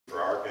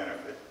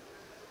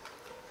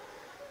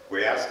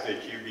We ask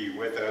that you be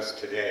with us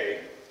today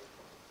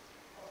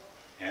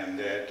and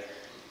that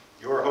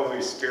your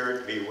Holy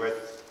Spirit be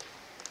with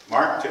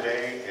Mark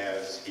today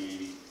as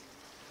he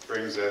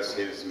brings us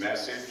his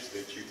message,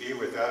 that you be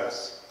with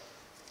us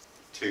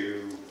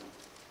to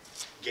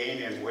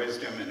gain in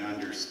wisdom and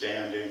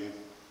understanding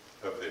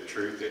of the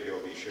truth that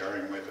he'll be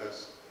sharing with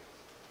us.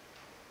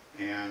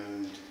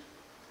 And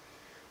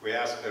we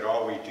ask that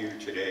all we do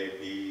today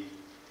be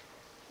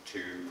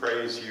to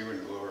praise you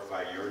and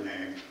glorify your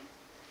name.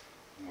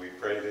 And we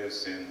pray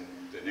this in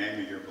the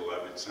name of your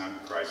beloved Son,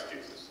 Christ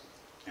Jesus.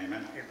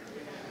 Amen.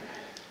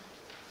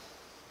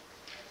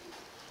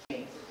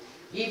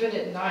 Even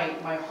at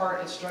night, my heart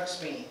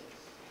instructs me.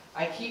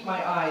 I keep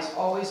my eyes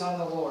always on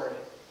the Lord.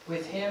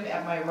 With him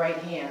at my right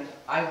hand,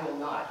 I will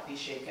not be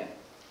shaken.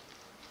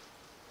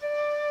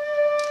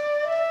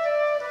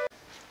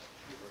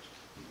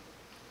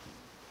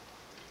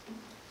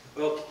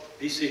 Well,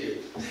 be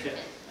seated.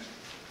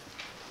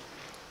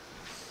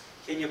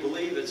 Can you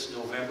believe it's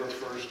November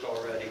 1st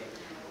already?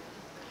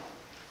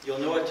 You'll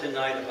know it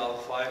tonight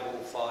about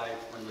 5:05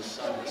 when the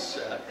sun is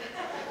set.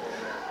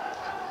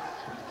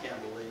 I can't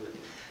believe it.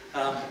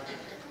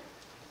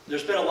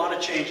 There's been a lot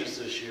of changes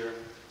this year.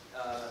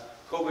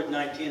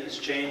 COVID-19 has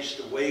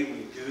changed the way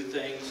we do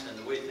things and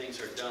the way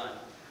things are done.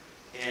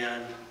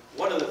 And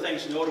one of the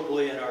things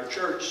notably in our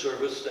church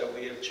service that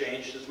we have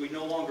changed is we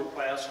no longer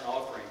pass an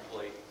offering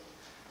plate.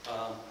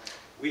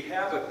 We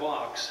have a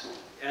box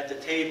at the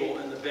table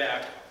in the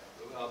back,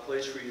 a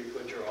place for you to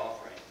put your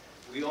offering.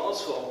 We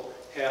also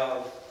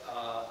have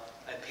a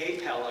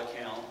PayPal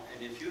account,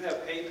 and if you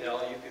have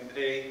PayPal, you can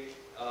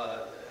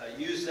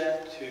use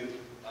that to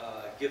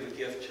give a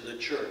gift to the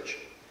church.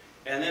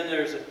 And then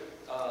there's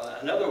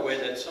another way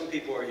that some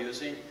people are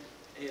using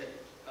it.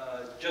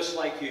 Just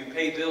like you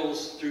pay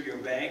bills through your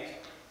bank,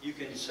 you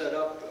can set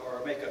up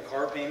or make a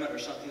car payment or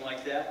something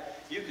like that.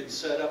 You can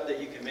set up that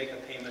you can make a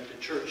payment to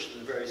church in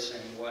the very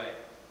same way.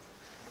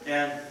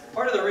 And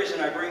part of the reason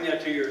I bring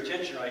that to your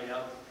attention right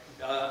now,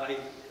 I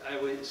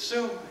would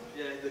assume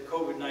the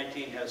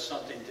COVID-19 has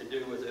something to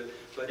do with it,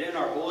 but in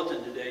our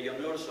bulletin today, you'll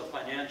notice a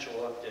financial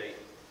update.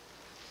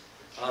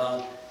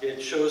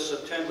 It shows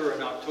September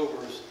and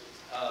October's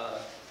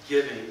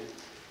giving,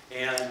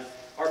 and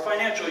our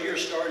financial year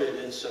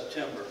started in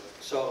September.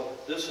 So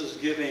this is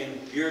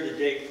giving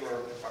year-to-date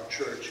for our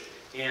church.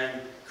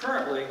 And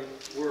currently,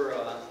 we're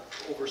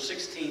over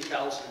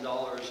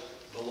 $16,000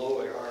 below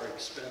our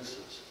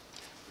expenses.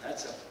 And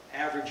that's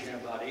averaging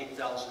about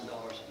 $8,000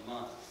 a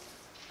month.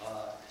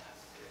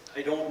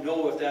 I don't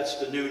know if that's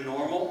the new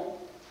normal,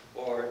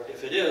 or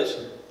if it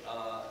is,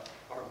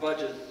 our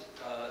budget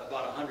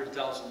about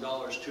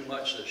 $100,000 too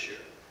much this year.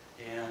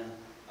 And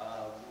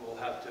we'll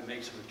have to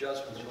make some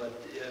adjustments, but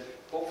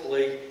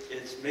hopefully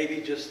it's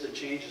maybe just the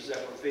changes that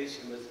we're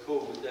facing with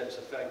COVID that's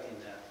affecting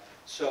that.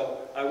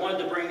 So I wanted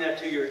to bring that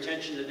to your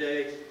attention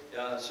today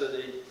so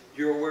that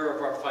you're aware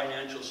of our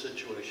financial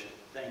situation.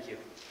 Thank you.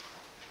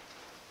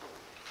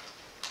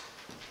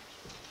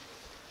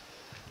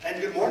 And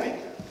good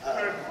morning.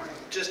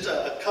 Just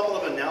a couple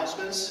of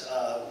announcements.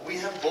 We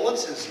have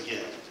bulletins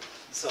again.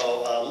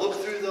 So look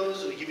through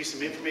those. We'll give you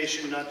some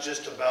information, not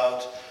just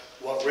about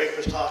what Rick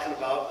was talking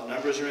about, the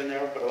numbers are in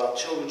there, but about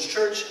Children's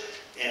Church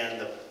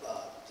and the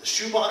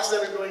shoebox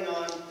that are going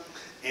on.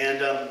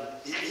 And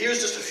here's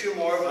just a few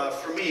more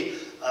for me.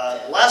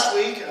 Last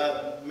week,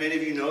 many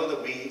of you know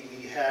that we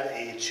had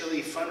a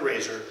chili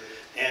fundraiser,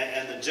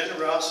 and the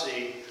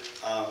generosity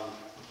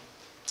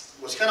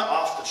was kind of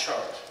off the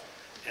chart.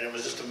 And it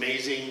was just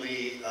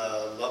amazingly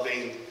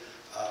loving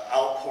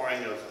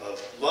outpouring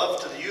of love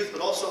to the youth, but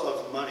also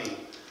of money.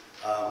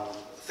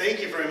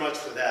 Thank you very much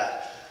for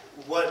that.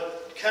 What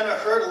kind of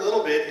hurt a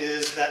little bit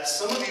is that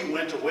some of you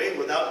went away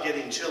without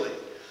getting chili.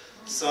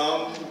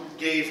 Some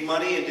gave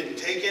money and didn't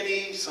take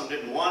any, some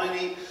didn't want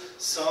any,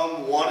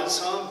 some wanted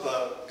some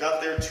but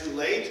got there too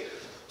late.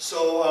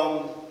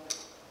 So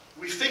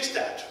we fixed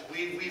that.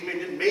 We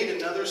made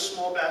another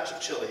small batch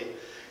of chili,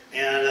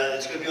 and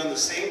it's going to be on the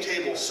same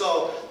table.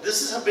 So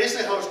this is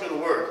basically how it's going to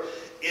work.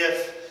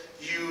 If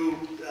you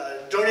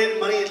donated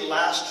money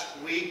last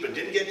week but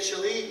didn't get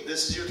chili,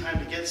 this is your time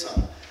to get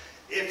some.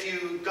 If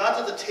you got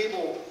to the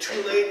table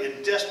too late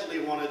and desperately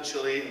wanted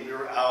chili and we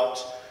were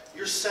out,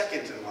 you're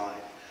second in line.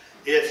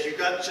 If you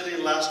got chili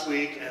last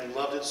week and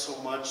loved it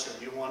so much that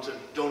you want to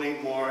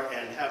donate more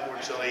and have more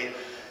chili,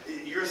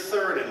 you're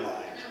third in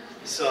line.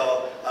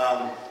 So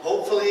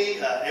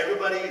hopefully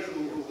everybody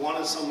who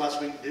wanted some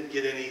last week didn't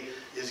get any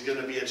is going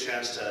to be a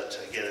chance to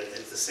get it.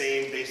 It's the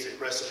same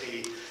basic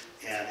recipe,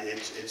 and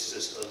it's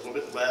just a little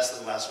bit less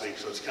than last week,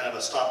 so it's kind of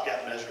a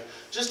stopgap measure.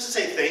 Just to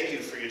say thank you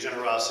for your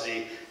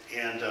generosity.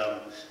 And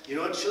you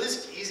know what,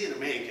 chili's easy to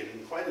make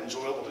and quite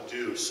enjoyable to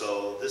do,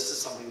 so this is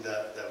something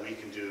that we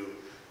can do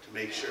to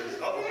make sure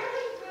that,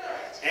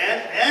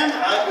 and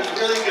it was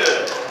really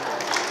good.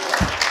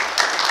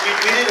 We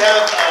did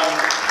have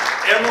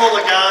Emerald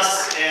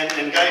Lagasse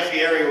and Guy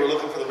Fieri were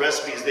looking for the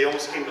recipes. They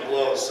almost came to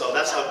blows, so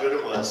that's how good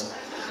it was.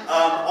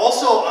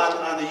 Also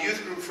on the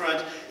youth group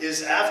front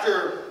is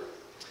after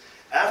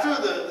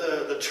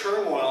after the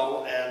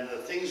turmoil and the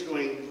things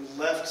going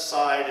left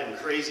side and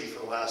crazy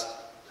for the last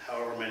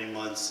however many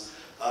months,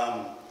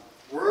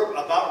 we're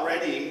about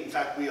ready, in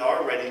fact we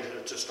are ready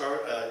to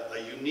start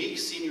a unique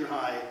senior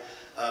high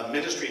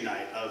ministry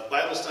night of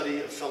Bible study,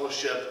 of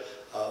fellowship,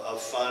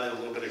 of fun, and a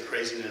little bit of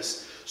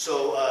craziness.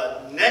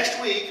 So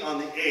next week on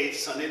the 8th,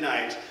 Sunday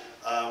night,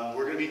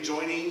 we're going to be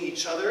joining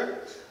each other,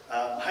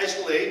 high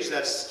school age,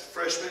 that's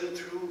freshmen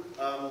through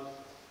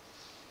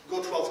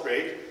go 12th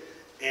grade,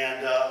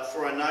 and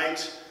for a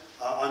night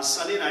on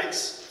Sunday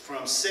nights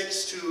from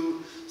 6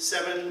 to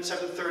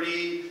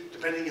 7:30,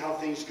 depending how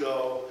things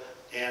go.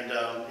 And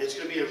it's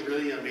going to be a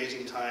really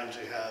amazing time to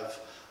have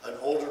an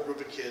older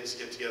group of kids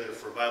get together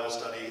for Bible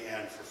study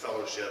and for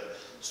fellowship.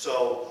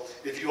 So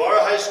if you are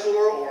a high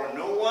schooler or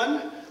know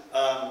one,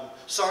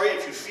 sorry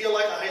if you feel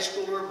like a high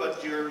schooler,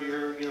 but you're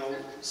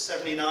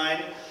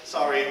 79.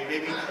 Sorry,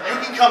 maybe you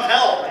can come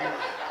help.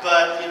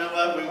 But you know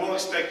what? We won't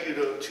expect you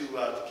to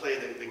play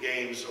the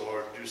games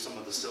or do some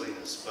of the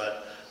silliness.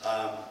 But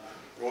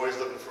we're always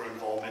looking for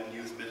involvement in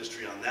youth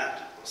ministry on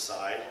that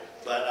side.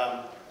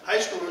 But high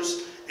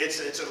schoolers,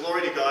 it's a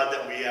glory to God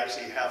that we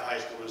actually have high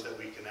schoolers that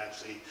we can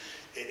actually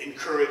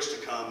encourage to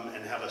come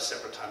and have a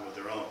separate time of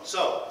their own.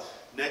 So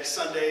next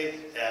Sunday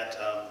at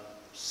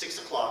 6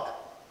 o'clock,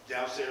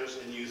 downstairs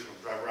in youth room,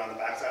 drive around the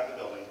back side of the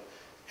building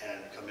and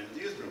come into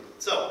the youth room.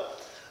 So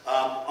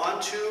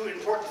on to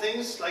important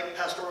things like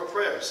pastoral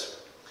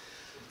prayers.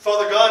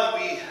 Father God,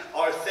 we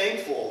are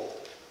thankful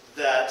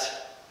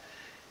that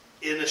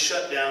in a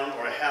shutdown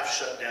or a half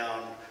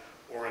shutdown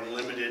or in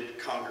limited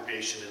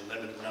congregation and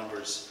limited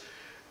numbers,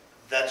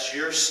 that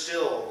you're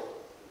still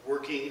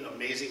working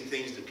amazing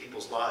things in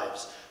people's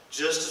lives,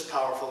 just as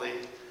powerfully,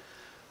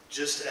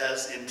 just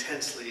as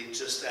intensely,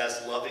 just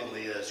as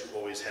lovingly as you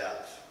always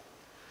have.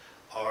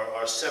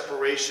 Our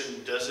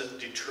separation doesn't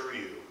deter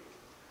you.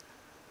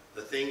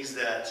 The things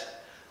that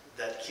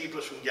keep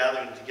us from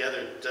gathering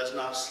together does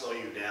not slow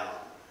you down.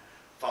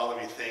 Father,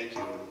 we thank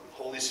you.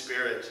 Holy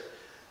Spirit,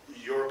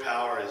 your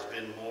power has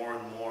been more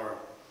and more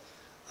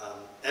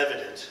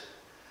evident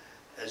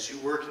as you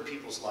work in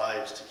people's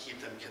lives to keep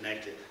them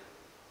connected.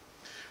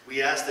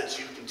 We ask that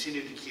you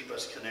continue to keep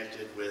us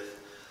connected with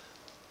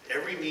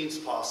every means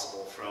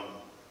possible, from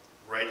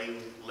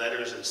writing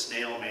letters and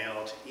snail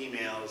mail to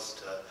emails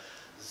to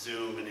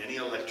Zoom and any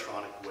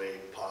electronic way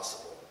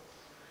possible.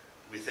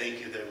 We thank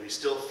you that we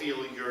still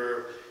feel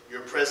your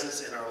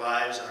presence in our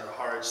lives and our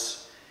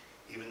hearts,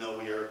 even though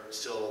we are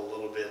still a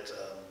little bit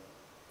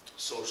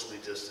socially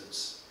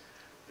distanced.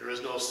 There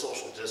is no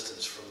social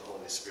distance from the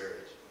Holy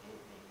Spirit.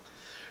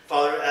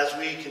 Father, as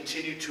we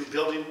continue to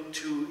build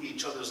into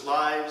each other's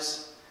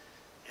lives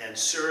and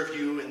serve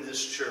you in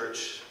this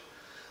church,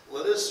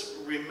 let us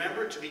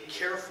remember to be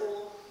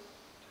careful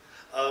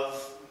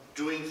of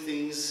doing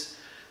things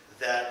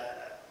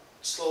that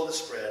slow the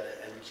spread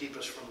and keep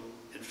us from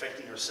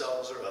infecting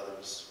ourselves or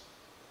others.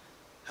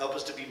 Help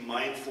us to be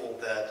mindful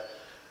that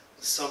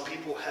some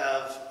people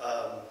have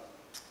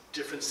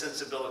different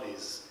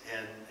sensibilities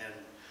and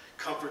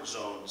comfort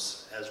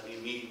zones as we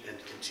meet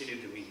and continue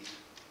to meet.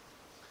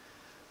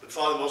 But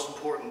Father, most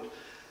important,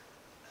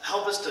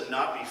 help us to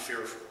not be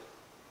fearful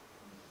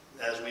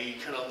as we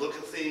kind of look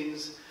at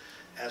things,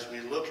 as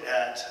we look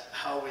at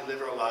how we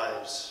live our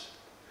lives.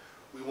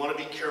 We want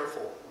to be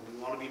careful,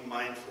 we want to be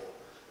mindful,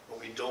 but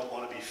we don't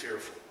want to be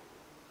fearful.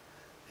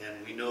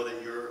 And we know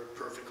that your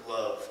perfect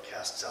love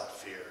casts out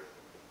fear.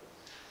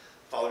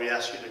 Father, we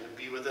ask you to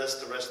be with us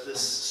the rest of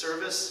this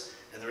service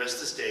and the rest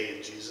of this day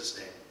in Jesus'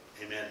 name.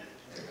 Amen.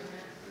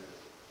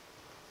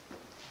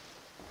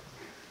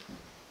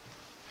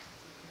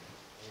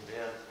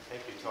 Amen.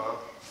 Thank you, Tom.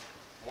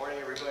 Morning,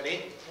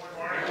 everybody.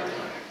 Morning.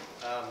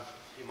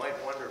 You might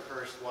wonder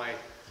first why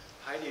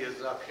Heidi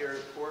is up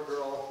here. Poor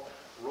girl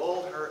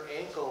rolled her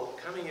ankle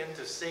coming in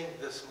to sing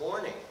this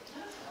morning.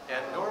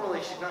 And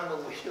normally she's not in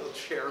a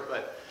wheelchair,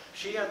 but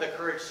she had the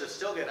courage to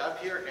still get up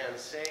here and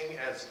sing.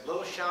 As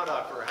low shout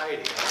out for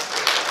Heidi.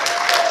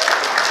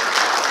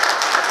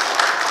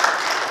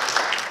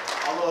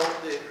 Although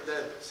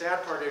the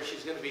sad part is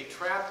she's going to be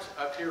trapped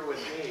up here with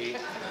me the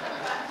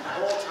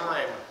whole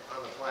time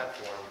on the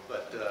platform.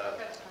 But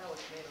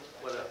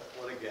what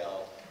a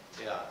gal.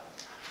 Yeah.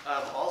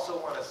 Also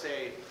want to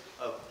say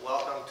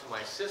welcome to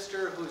my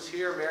sister who's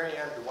here, Mary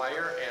Ann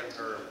Dwyer, and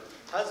her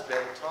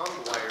husband, Tom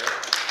Dwyer.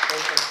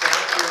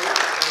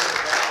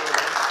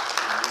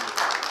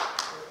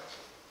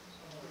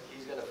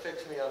 He's going to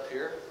fix me up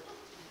here.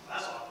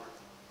 That's awkward.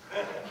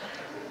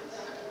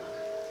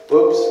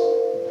 Whoops.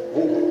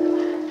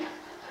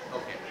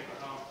 Okay.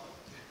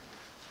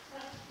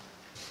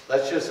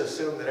 Let's just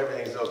assume that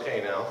everything's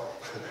okay now.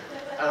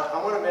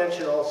 I want to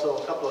mention also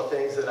a couple of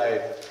things that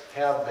I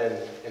have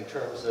been in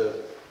terms of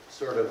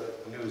sort of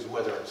news,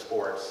 weather, and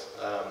sports.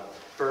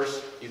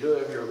 First, you do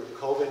have your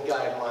COVID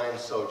guidelines,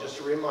 so just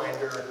a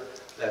reminder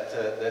that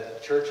the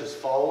church is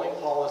following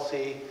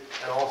policy,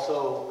 and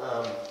also,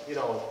 you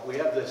know, we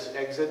have this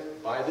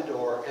exit by the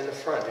door in the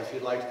front. If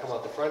you'd like to come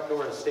out the front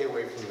door and stay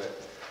away from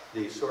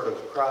the sort of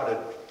crowded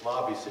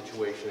lobby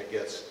situation it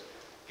gets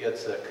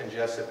gets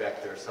congested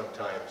back there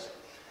sometimes.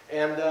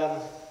 And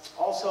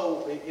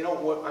also, you know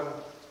what, I'm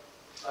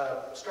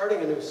starting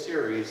a new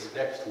series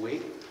next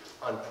week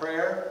on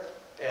prayer,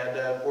 and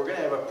we're going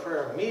to have a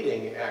prayer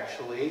meeting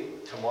actually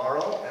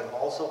tomorrow and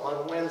also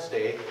on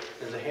Wednesday.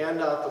 There's a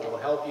handout that will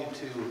help you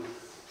to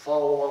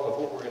follow along with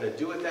what we're going to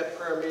do at that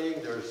prayer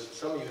meeting. There's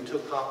some of you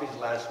took copies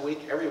last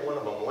week. Every one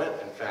of them went,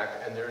 in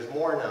fact, and there's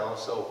more now.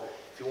 So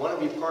if you want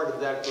to be part of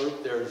that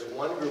group, there's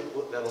one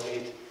group that'll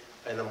meet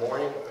in the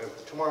morning,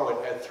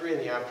 tomorrow at 3 in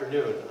the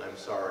afternoon, I'm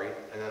sorry,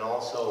 and then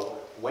also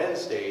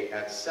Wednesday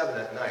at 7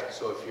 at night.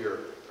 So if you're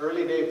an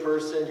early day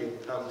person, you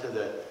can come to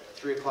the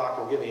 3 o'clock.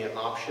 We're giving you an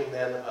option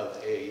then of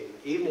a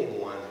evening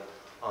one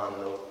on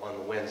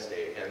the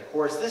Wednesday. And of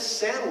course, this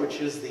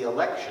sandwiches the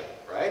election,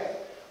 right?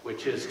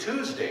 Which is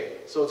Tuesday.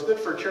 So it's good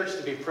for church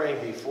to be praying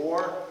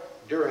before,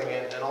 during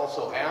it, and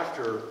also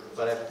after,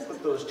 but I've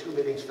put those 2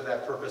 meetings for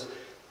that purpose.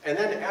 And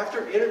then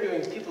after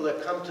interviewing people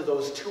that come to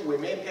those 2, we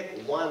may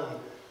pick one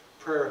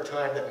prayer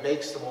time that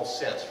makes the most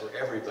sense for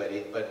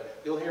everybody, but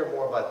you'll hear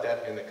more about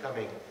that in the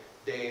coming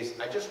days.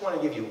 I just want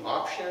to give you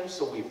options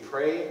so we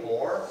pray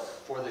more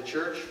for the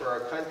church, for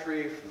our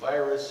country, for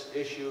virus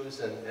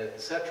issues, and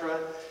etc.,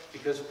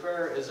 because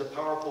prayer is a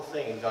powerful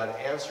thing and God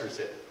answers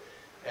it.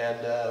 And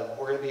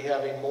we're going to be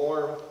having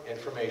more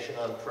information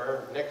on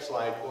prayer. Next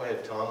slide, go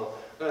ahead, Tom.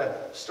 We're going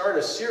to start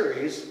a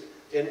series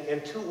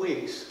in 2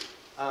 weeks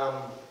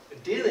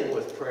dealing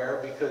with prayer,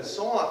 because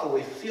so often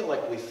we feel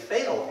like we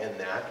fail in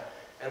that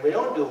and we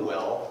don't do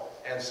well.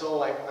 And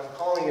so I'm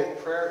calling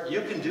it Prayer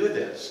You Can Do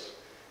This.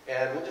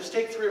 And we'll just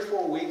take 3 or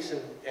 4 weeks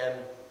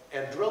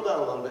and drill down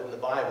a little bit in the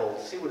Bible,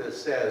 see what it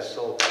says.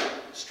 So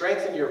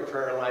strengthen your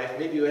prayer life.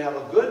 Maybe you have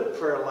a good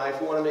prayer life.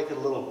 We want to make it a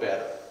little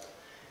better.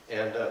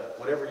 And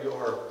whatever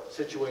your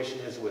situation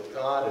is with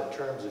God in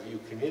terms of you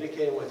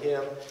communicating with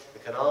Him,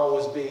 it can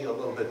always be a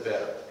little bit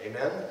better.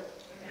 Amen?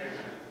 Amen.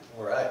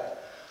 All right.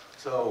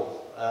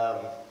 So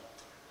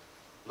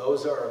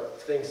those are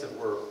things that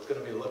we're going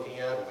to be looking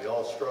at. We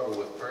all struggle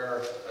with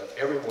prayer.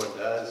 Everyone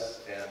does.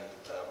 And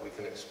we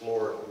can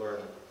explore and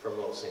learn from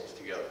those things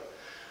together.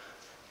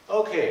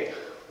 Okay.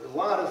 A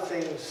lot of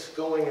things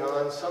going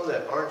on, some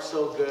that aren't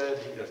so good.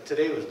 You know,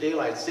 today was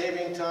daylight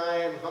saving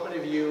time. How many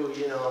of you,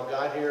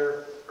 got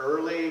here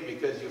early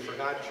because you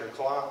forgot your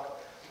clock?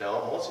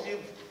 No, most of you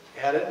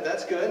had it.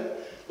 That's good.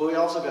 But we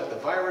also got the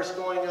virus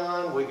going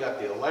on. We got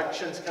the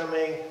elections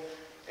coming.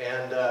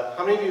 And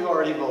how many of you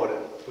already voted?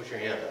 Put your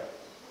hand up.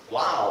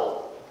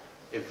 Wow,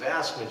 a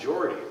vast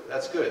majority.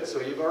 That's good.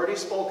 So you've already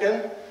spoken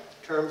in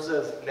terms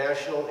of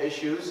national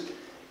issues.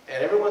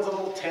 And everyone's a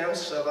little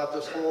tense about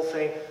this whole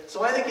thing.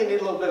 So I think you need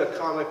a little bit of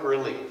comic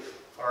relief,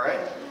 all right?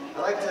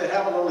 I like to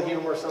have a little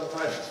humor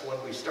sometimes when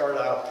we start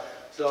out.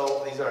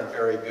 So these aren't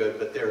very good,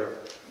 but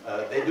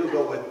they do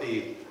go with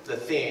the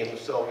theme.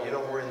 So,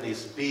 we're in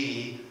these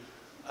B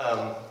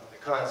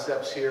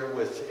concepts here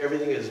with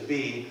everything is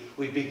B.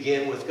 We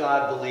begin with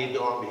God, believe,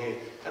 don't behave.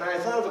 And I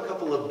thought of a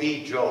couple of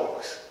B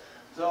jokes.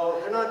 So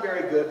they're not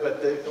very good,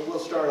 but we'll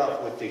start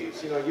off with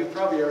these. You've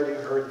probably already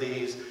heard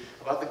these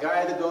about the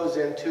guy that goes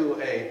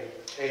into a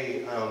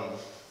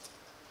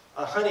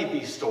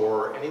honeybee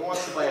store and he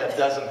wants to buy a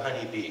dozen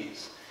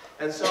honeybees.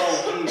 And so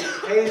he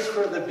pays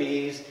for the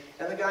bees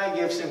and the guy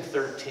gives him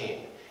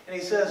 13. And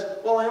he says,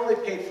 well, I only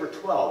paid for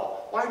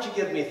 12. Why'd you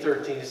give me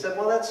 13? He said,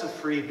 well, that's a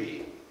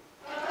freebie.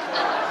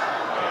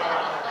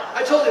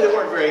 I told you they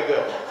weren't very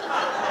good.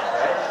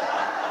 Right?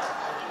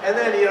 And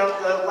then,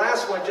 the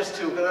last one, just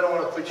because I don't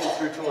want to put you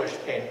through too much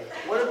pain.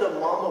 What did the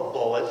mama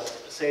bullet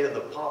say to the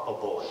papa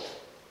bullet?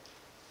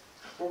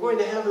 We're going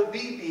to have a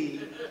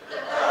BB.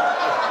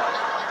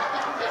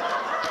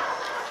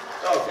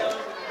 Okay.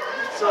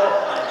 So,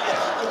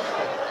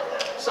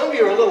 some of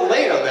you are a little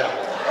late on that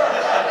one.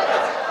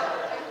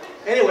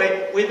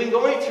 Anyway, we've been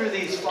going through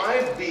these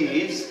 5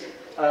 B's,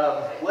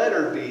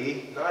 letter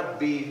B, not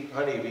bee,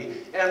 honeybee,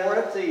 and we're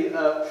at the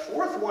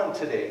 4th one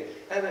today.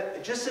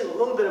 And just a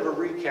little bit of a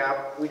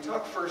recap, we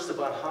talked first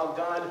about how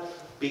God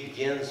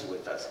begins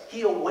with us.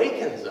 He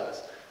awakens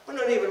us. We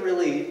don't even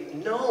really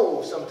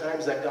know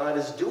sometimes that God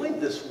is doing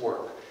this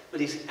work, but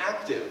He's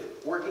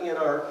active, working in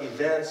our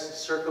events,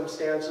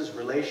 circumstances,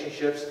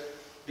 relationships,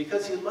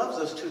 because He loves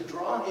us to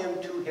draw Him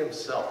to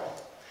Himself.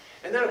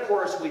 And then, of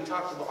course, we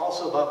talked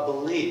also about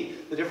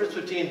belief, the difference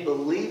between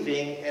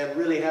believing and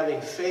really having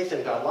faith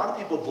in God. A lot of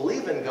people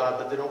believe in God,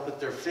 but they don't put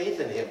their faith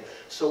in Him.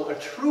 So a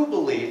true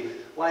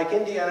belief, like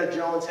Indiana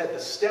Jones had to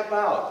step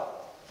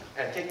out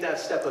and take that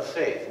step of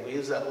faith. We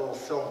use that little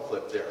film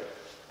clip there.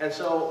 And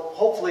so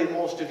hopefully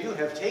most of you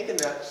have taken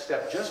that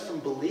step just from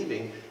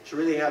believing to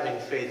really having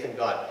faith in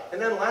God.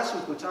 And then last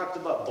week we talked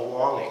about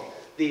belonging,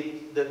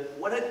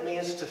 what it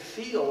means to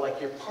feel like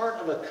you're part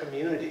of a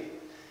community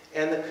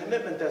and the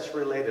commitment that's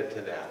related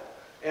to that.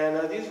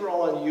 And these are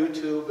all on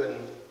YouTube,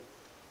 and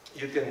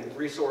you can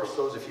resource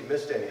those if you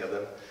missed any of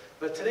them.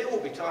 But today we'll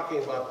be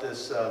talking about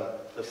this, the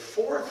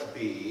 4th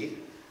B,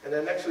 and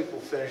then next week we'll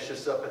finish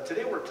this up. But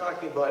today we're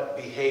talking about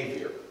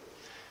behavior.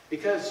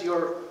 Because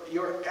your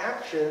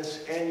actions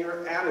and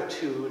your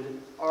attitude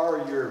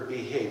are your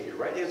behavior,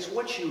 right? It's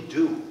what you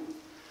do.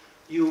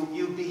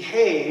 You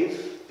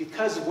behave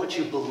because of what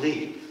you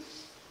believe.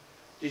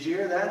 Did you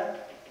hear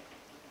that?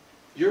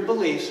 Your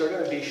beliefs are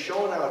going to be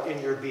shown out in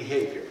your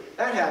behavior.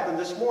 That happened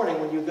this morning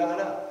when you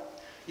got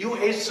up. You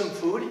ate some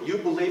food, you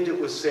believed it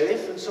was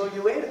safe, and so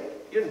you ate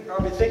it. You didn't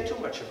probably think too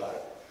much about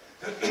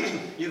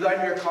it. You got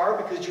in your car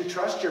because you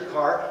trust your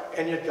car,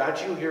 and it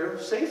got you here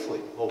safely,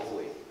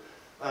 hopefully.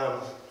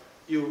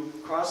 You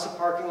crossed the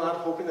parking lot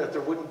hoping that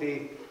there wouldn't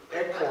be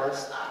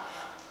acorns,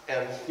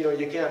 and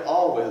you can't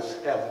always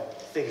have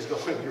things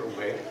going your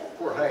way.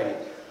 Poor Heidi.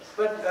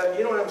 But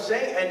you know what I'm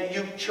saying? And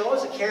you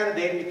chose a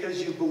candidate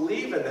because you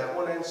believe in that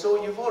one, and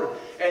so you voted.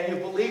 And you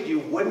believed you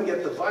wouldn't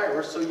get the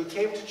virus, so you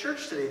came to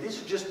church today.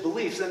 These are just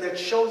beliefs, and that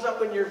shows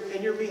up in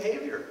your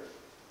behavior.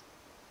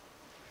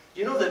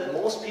 You know that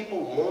most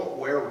people won't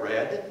wear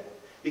red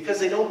because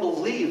they don't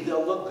believe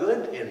they'll look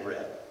good in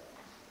red.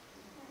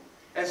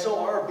 And so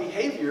our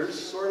behaviors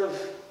sort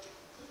of,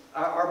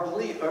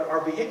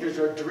 our behaviors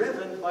are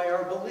driven by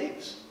our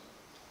beliefs.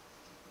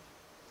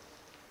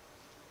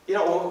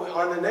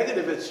 On the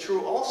negative, it's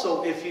true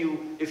also if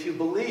you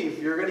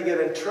believe you're going to get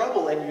in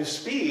trouble and you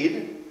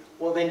speed,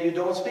 well, then you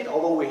don't speed.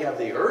 Although we have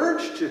the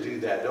urge to do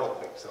that, don't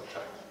we,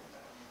 sometimes?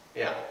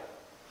 Yeah.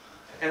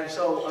 And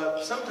so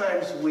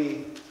sometimes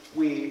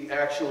we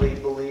actually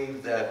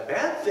believe that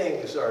bad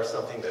things are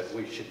something that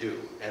we should do.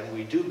 And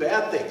we do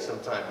bad things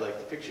sometimes, like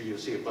the picture you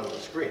see up on the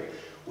screen.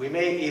 We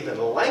may even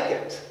like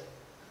it.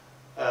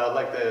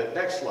 Like the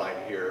next slide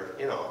here,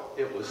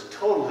 it was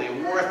totally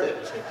worth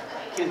it.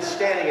 Kid's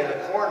standing in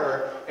the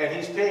corner, and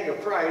he's paying a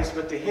price,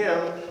 but to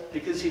him,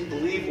 because he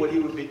believed what he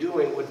would be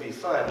doing would be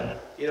fun,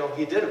 he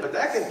did it. But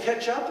that can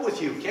catch up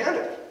with you, can't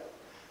it?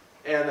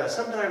 And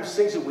sometimes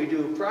things that we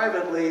do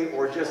privately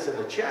or just in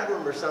the chat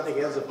room or something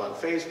ends up on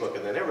Facebook,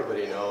 and then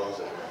everybody knows.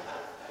 And,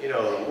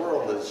 the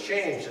world has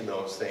changed in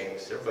those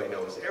things. Everybody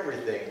knows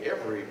everything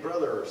every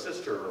brother or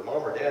sister or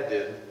mom or dad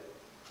did.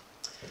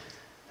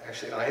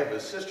 Actually, I have a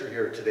sister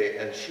here today,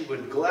 and she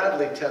would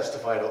gladly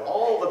testify to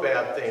all the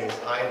bad things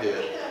I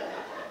did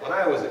when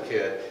I was a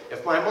kid.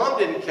 If my mom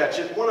didn't catch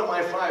it, one of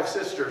my 5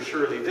 sisters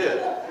surely did.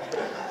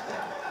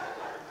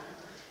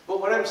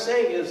 But what I'm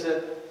saying is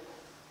that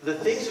the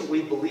things that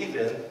we believe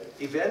in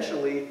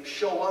eventually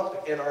show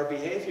up in our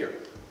behavior.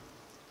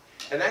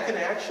 And that can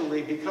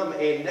actually become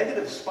a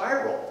negative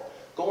spiral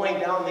going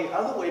down the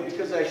other way,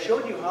 because I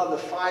showed you how the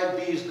 5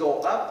 B's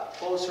go up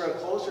closer and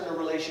closer in a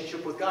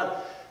relationship with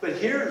God. But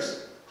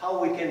here's how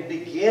we can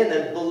begin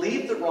and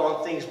believe the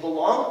wrong things,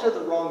 belong to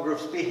the wrong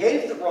groups,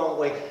 behave the wrong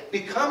way,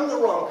 become the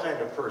wrong kind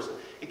of person.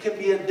 It can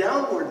be a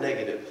downward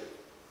negative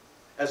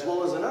as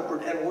well as an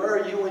upward. And where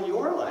are you in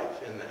your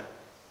life in that?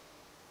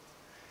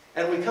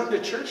 And we come to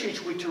church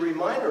each week to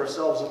remind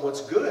ourselves of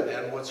what's good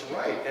and what's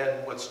right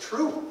and what's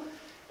true.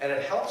 And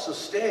it helps us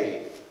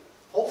stay,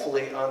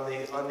 hopefully, on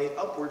the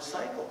upward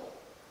cycle.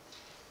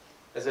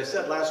 As I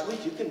said last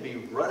week, you can be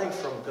running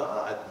from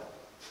God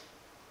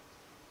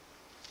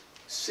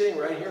sitting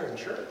right here in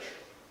church.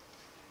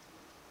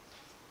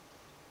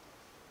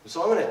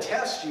 So I'm going to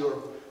test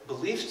your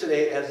beliefs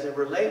today as they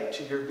relate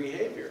to your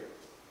behavior.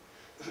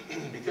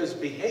 Because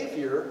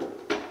behavior,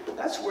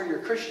 that's where your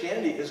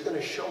Christianity is going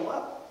to show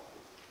up.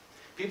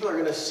 People are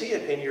going to see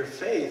it in your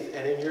faith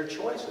and in your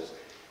choices.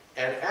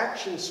 And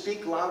actions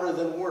speak louder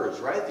than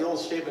words, right? The old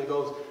statement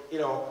goes,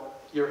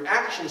 your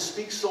actions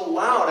speak so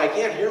loud, I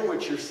can't hear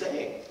what you're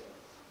saying.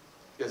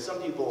 Because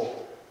some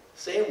people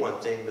say one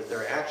thing, but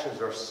their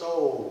actions are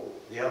so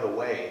the other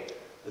way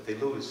that they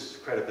lose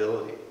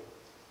credibility.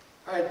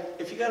 All right,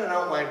 if you got an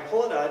outline,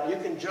 pull it out. You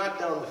can jot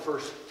down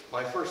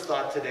my first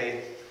thought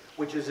today,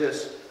 which is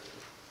this: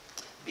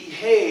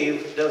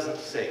 behave doesn't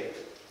save.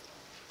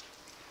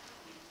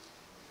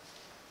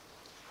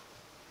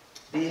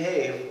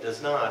 Behave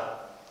does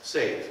not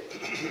save.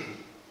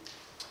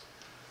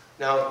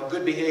 Now,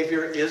 good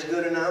behavior is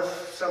good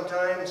enough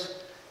sometimes.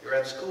 You're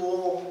at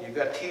school, you've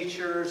got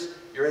teachers,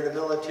 you're in the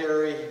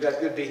military, you've got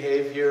good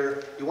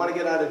behavior, you want to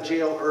get out of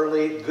jail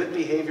early, good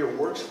behavior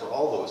works for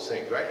all those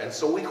things, right? And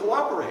so we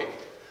cooperate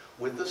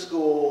with the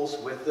schools,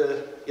 with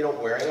the,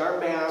 wearing our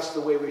masks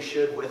the way we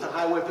should, with the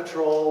highway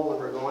patrol when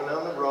we're going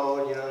down the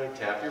road, you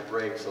tap your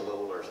brakes a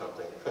little or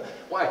something.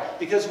 Why?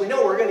 Because we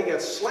know we're going to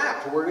get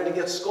slapped, we're going to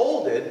get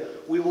scolded,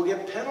 we will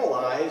get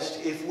penalized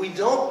if we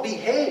don't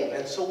behave.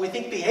 And so we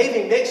think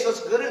behaving makes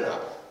us good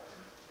enough.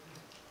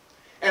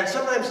 And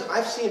sometimes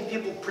I've seen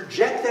people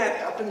project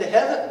that up into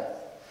heaven,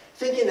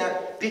 thinking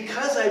that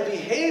because I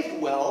behaved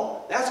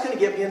well, that's going to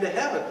get me into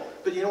heaven.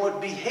 But you know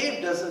what?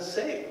 Behave doesn't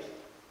save.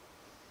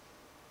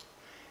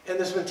 And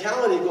this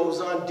mentality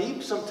goes on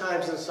deep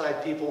sometimes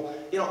inside people.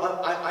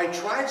 I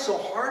tried so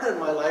hard in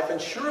my life, and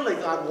surely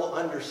God will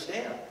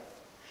understand.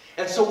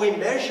 And so we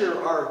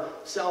measure our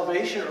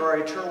salvation or our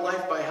eternal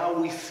life by how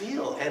we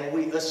feel, and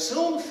we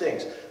assume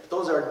things.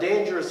 Those are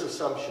dangerous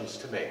assumptions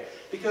to make.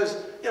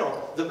 Because,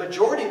 the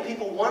majority of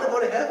people want to go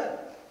to heaven,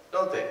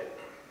 don't they?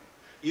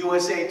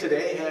 USA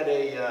Today had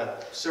a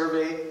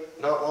survey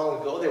not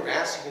long ago. They were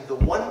asking the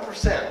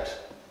 1%,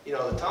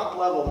 the top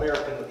level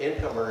American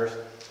income earners,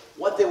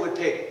 what they would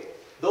pay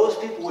Those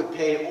people would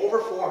pay over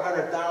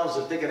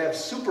 $400,000 if they could have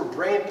super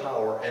brain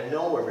power and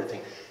know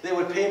everything. They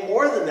would pay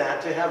more than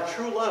that to have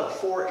true love,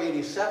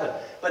 $487,000.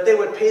 But they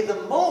would pay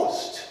the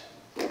most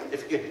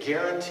if you could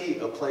guarantee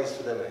a place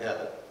for them in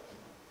heaven.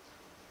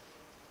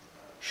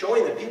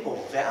 Showing that people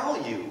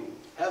value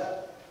heaven.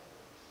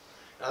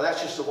 Now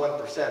that's just the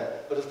 1%,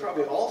 but it's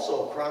probably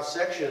also a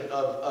cross-section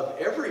of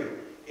every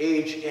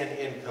age and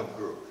income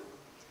group.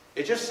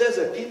 It just says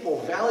that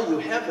people value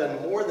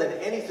heaven more than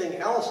anything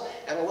else,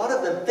 and a lot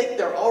of them think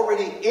they're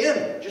already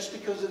in just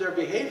because of their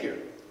behavior.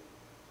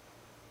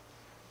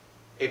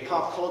 A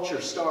pop culture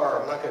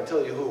star, I'm not going to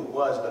tell you who it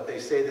was, but they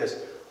say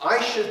this: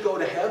 I should go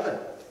to heaven.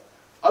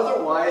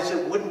 Otherwise,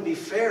 it wouldn't be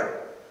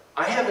fair.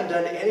 I haven't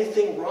done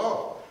anything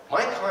wrong.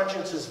 My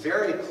conscience is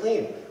very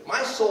clean.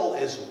 My soul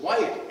is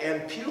white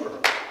and pure.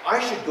 I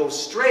should go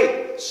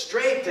straight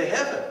to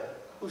heaven.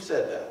 Who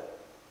said that?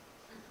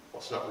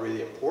 Well, it's not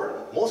really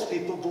important. Most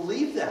people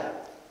believe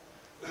that.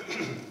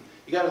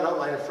 You got an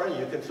outline in front of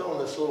you. You can fill in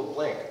this little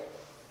blank.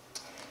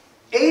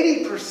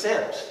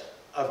 80%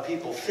 of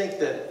people think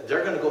that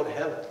they're going to go to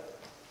heaven.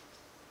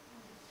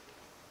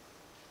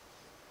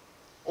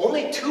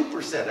 Only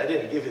 2%, I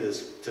didn't give you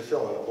this to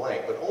fill in the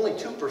blank, but only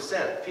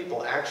 2%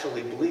 people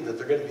actually believe that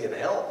they're going to be in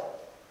hell.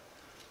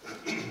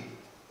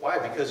 Why?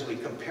 Because we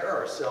compare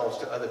ourselves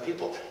to other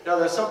people. Now,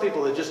 there's some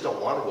people that just don't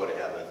want to go to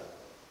heaven.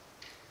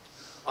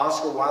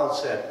 Oscar Wilde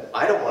said,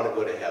 I don't want to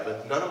go to heaven.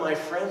 None of my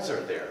friends are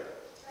there.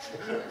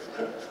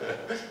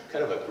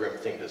 Kind of a grim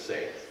thing to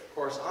say. Of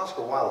course,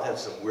 Oscar Wilde had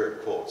some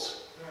weird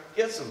quotes.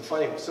 He had some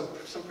funny, some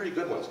pretty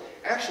good ones.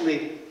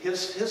 Actually,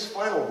 his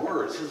final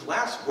words, his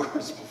last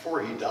words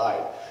before he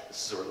died, this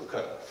is sort of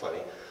kind of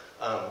funny.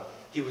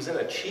 He was in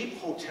a cheap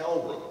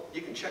hotel room.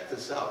 You can check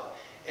this out.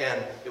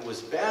 And it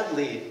was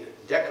badly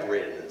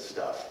decorated and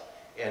stuff.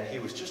 And he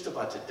was just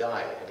about to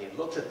die. And he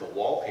looked at the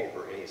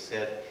wallpaper and he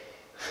said,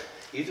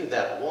 either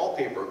that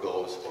wallpaper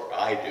goes or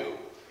I do.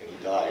 And he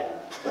died.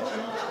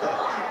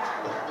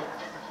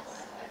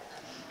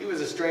 He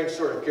was a strange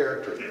sort of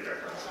character.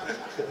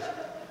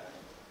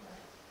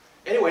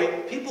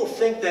 Anyway, people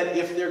think that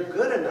if they're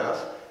good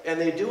enough and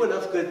they do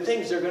enough good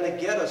things, they're going to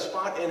get a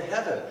spot in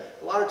heaven.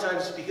 A lot of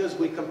times it's because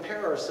we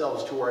compare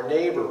ourselves to our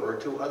neighbor or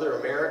to other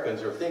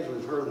Americans or things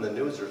we've heard in the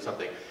news or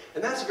something.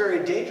 And that's very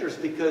dangerous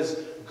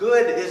because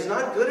good is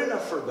not good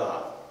enough for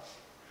God.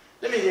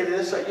 Let me give you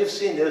this. You've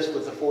seen this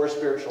with the 4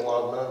 spiritual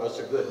laws. None of us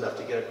are good enough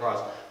to get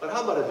across. But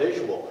how about a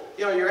visual?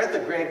 You know, you're at the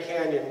Grand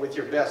Canyon with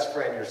your best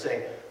friend. You're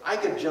saying, I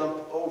could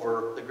jump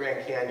over the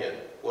Grand Canyon.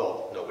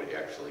 Well, nobody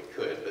actually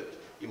could, but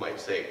you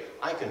might say,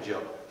 I can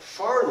jump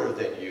farther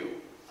than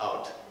you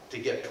out to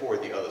get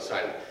toward the other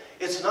side.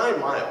 It's 9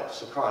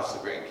 miles across the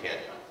Grand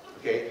Canyon,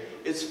 okay?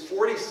 It's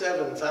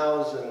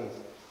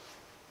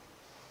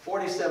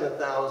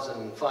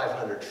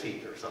 47,500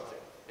 feet or something,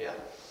 yeah.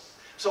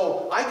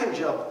 So I can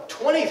jump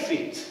 20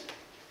 feet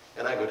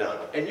and I go down.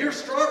 And you're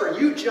stronger,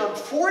 you jump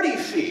 40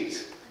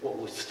 feet.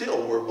 Well,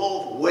 still, we're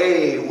both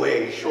way,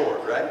 way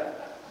short, right?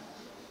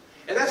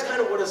 And that's kind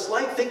of what it's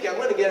like, thinking I'm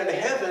going to get into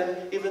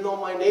heaven even though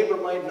my neighbor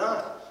might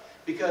not.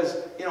 Because,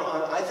 you know,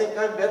 I think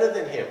I'm better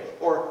than him.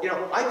 Or, you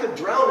know, I could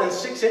drown in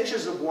 6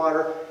 inches of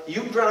water.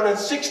 You drown in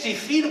 60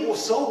 feet. Well,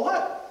 so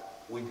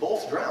what? We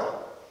both drown.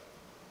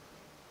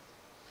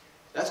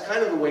 That's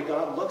kind of the way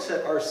God looks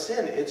at our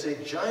sin. It's a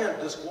giant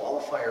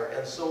disqualifier.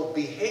 And so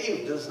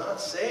behave does not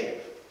save.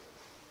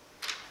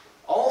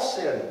 All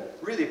sin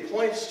really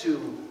points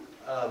to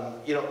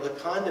you know, the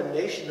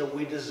condemnation that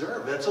we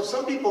deserve. And so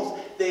some people,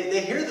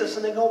 they hear this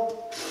and they go,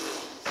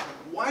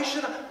 why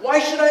should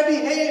I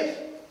behave?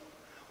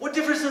 What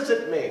difference does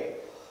it make?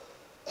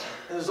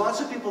 And there's lots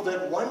of people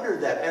that wonder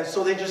that, and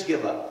so they just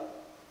give up.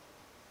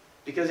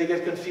 Because they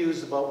get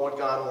confused about what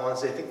God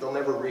wants. They think they'll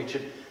never reach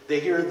it. They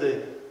hear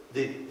the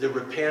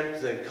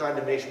repent, the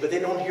condemnation, but they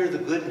don't hear the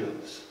good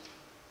news.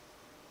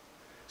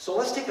 So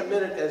let's take a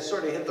minute and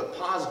sort of hit the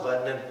pause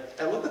button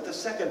and look at the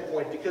second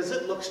point, because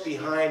it looks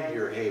behind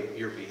your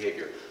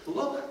behavior.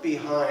 Look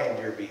behind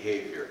your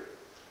behavior.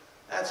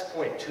 That's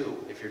point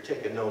 2, if you're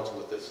taking notes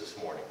with us this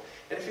morning.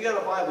 And if you got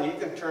a Bible, you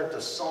can turn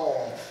to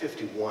Psalm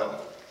 51.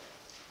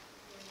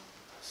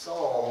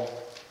 Psalm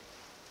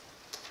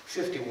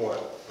 51.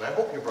 And I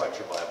hope you brought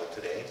your Bible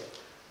today.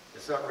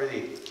 It's not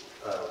really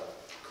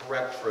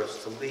correct for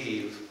us to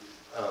leave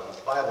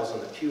Bibles in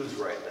the pews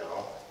right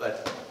now,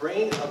 but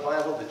bringing a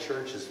Bible to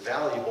church is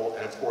valuable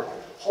and important.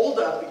 Hold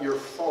up your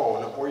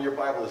phone or your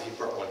Bible if you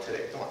brought one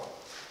today. Come on.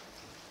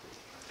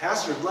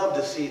 Pastors love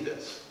to see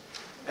this.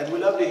 And we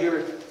love to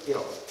hear, you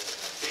know,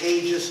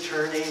 pages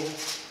turning,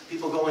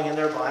 people going in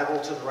their Bible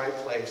to the right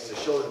place to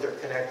show that they're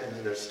connected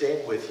and they're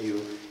staying with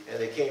you and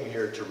they came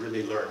here to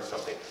really learn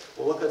something.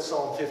 We'll look at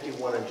Psalm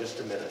 51 in just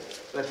a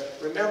minute. But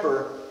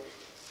remember,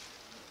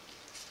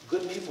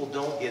 good people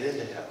don't get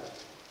into heaven.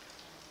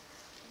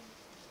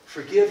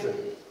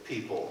 Forgiven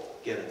people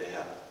get into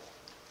heaven.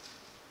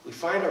 We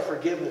find our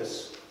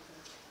forgiveness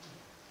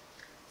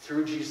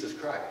through Jesus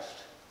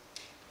Christ.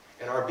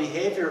 And our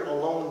behavior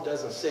alone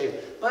doesn't save.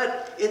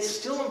 But it's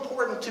still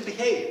important to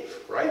behave,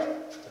 right?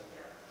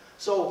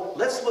 So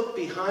let's look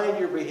behind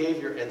your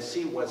behavior and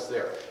see what's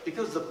there.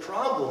 Because the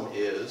problem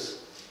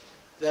is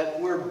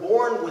that we're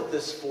born with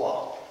this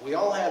flaw. We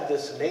all have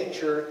this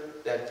nature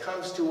that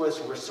comes to us.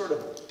 We're sort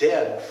of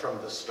dead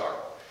from the start.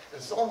 And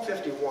Psalm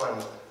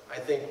 51, I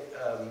think,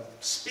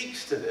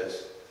 speaks to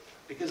this,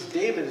 because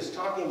David is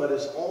talking about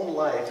his own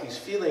life. He's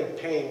feeling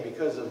pain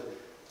because of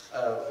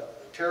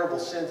terrible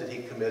sins that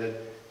he committed,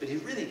 but he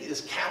really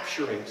is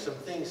capturing some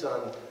things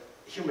on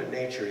human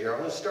nature here. I'm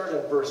going to start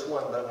in verse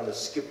 1, but I'm going to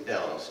skip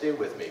down. Stay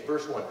with me.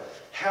 Verse 1.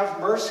 Have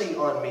mercy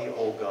on me,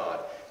 O God,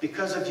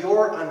 because of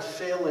your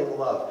unfailing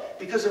love,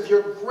 because of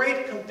your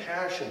great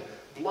compassion.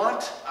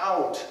 Blot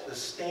out the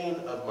stain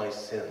of my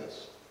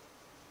sins.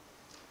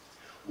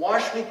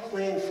 Wash me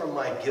clean from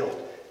my guilt.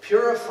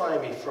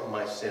 Purify me from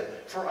my sin,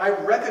 for I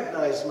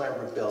recognize my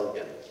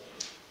rebellion.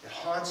 It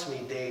haunts me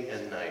day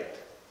and night.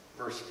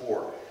 Verse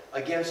 4.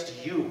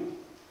 Against you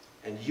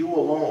and you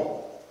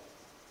alone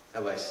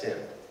have I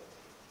sinned.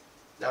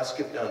 Now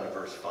skip down to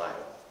verse 5.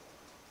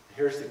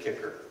 Here's the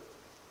kicker.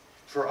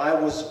 For I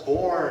was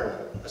born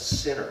a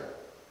sinner.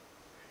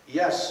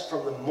 Yes,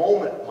 from the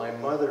moment my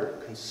mother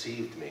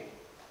conceived me.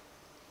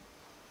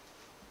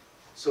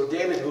 So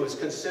David, who is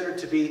considered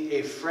to be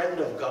a friend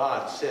of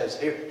God, says,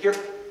 here,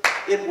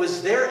 it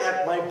was there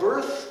at my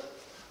birth.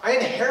 I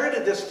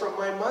inherited this from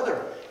my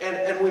mother.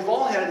 And we've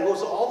all had it. It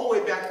goes all the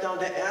way back down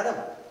to Adam.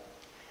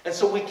 And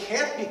so we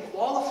can't be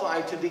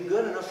qualified to be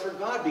good enough for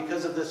God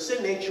because of the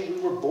sin nature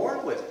we were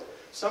born with.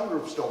 Some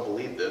groups don't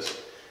believe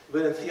this,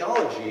 but in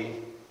theology,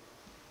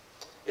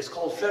 it's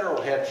called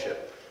federal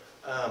headship.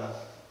 Let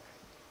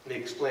me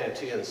explain it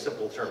to you in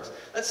simple terms.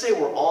 Let's say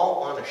we're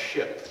all on a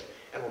ship,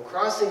 and we're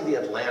crossing the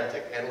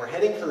Atlantic, and we're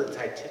heading for the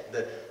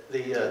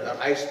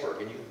iceberg,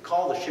 and you can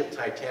call the ship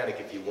Titanic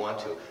if you want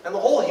to. And the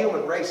whole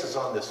human race is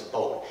on this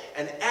boat,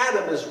 and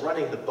Adam is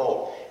running the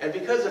boat. And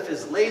because of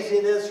his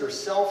laziness or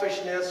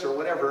selfishness or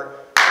whatever,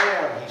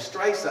 bam, he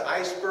strikes the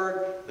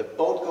iceberg, the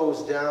boat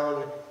goes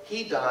down,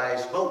 he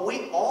dies, but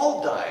we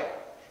all die.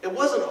 It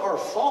wasn't our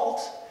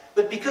fault,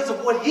 but because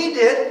of what he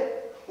did,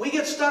 we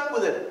get stuck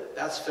with it.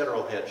 That's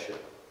federal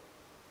headship.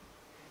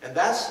 And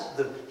that's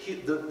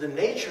the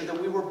nature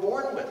that we were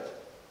born with.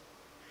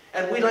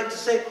 And we like to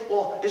say,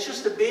 well, it's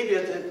just a baby.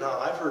 No,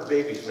 I've heard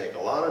babies make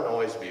a lot of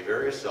noise, be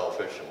very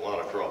selfish, and a lot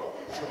of trouble.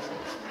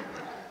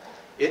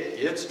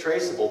 It's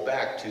traceable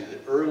back to the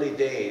early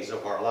days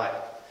of our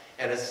life.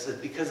 And it's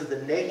because of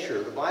the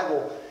nature. The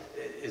Bible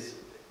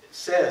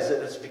says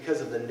that it's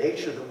because of the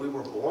nature that we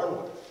were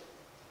born with.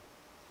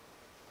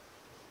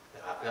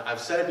 Now, I've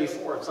said it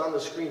before, it's on the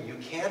screen. You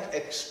can't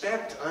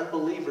expect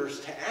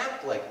unbelievers to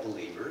act like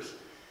believers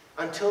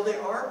until they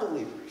are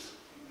believers.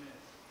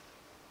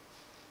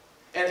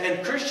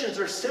 And Christians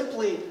are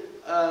simply,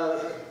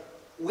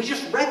 we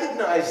just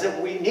recognize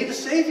that we need a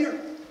Savior.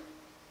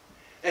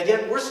 And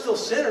yet we're still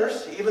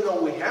sinners, even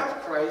though we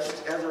have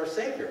Christ as our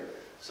Savior.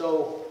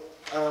 So,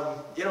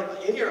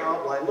 in your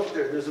outline, look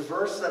there's a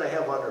verse that I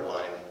have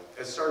underlined.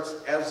 It starts,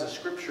 as the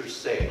Scriptures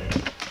say.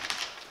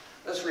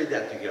 Let's read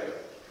that together.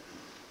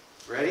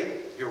 Ready?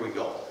 Here we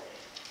go.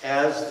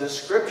 As the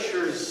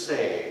Scriptures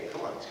say,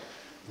 come on.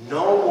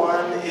 No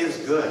one is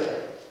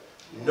good.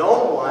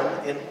 No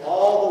one in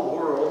all the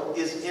world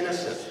is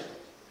innocent.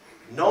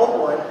 No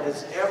one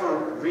has ever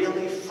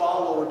really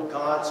followed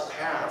God's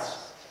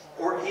paths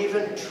or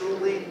even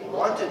truly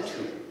wanted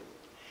to.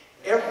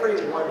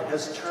 Everyone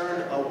has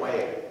turned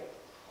away.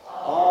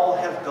 All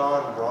have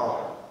gone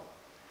wrong.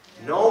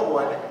 No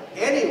one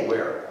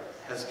anywhere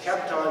has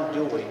kept on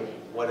doing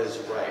what is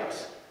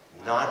right.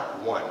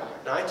 Not one.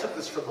 Now, I took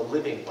this from the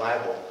Living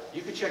Bible.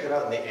 You can check it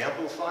out in the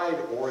Amplified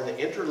or in the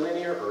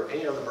Interlinear or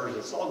any other version.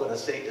 It's all going to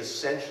say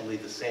essentially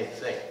the same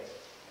thing.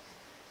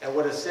 And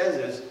what it says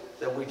is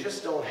that we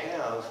just don't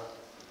have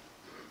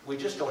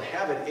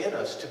it in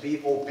us to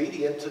be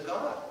obedient to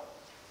God.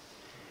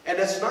 And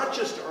it's not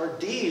just our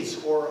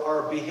deeds or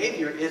our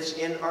behavior, it's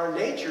in our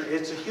nature.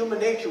 It's a human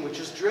nature which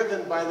is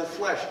driven by the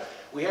flesh.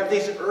 We have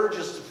these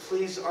urges to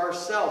please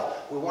ourselves.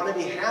 We want to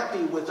be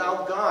happy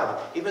without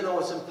God, even though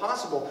it's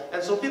impossible.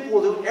 And so people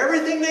will do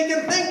everything they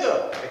can think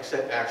of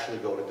except actually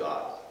go to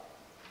God.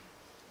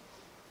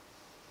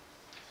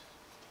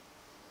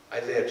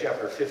 Isaiah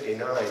chapter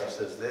 59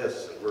 says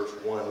this in verse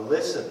 1.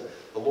 Listen,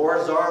 the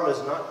Lord's arm is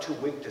not too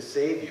weak to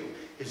save you.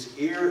 His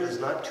ear is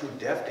not too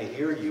deaf to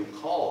hear you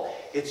call.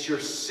 It's your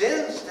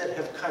sins that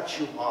have cut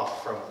you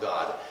off from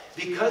God.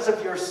 Because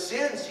of your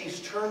sins, He's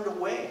turned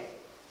away.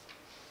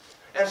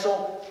 And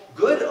so,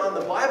 good on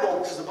the Bible,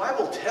 because the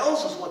Bible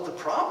tells us what the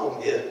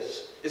problem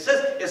is. It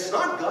says it's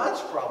not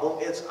God's problem,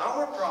 it's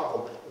our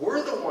problem.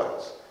 We're the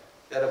ones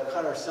that have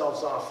cut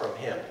ourselves off from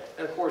Him.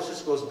 And of course,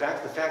 this goes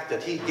back to the fact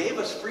that He gave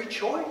us free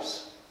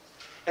choice.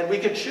 And we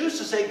can choose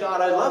to say,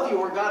 God, I love you,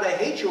 or God, I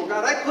hate you, or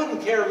God, I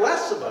couldn't care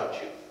less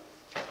about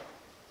you.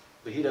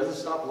 But He doesn't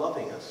stop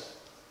loving us.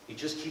 He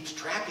just keeps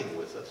tracking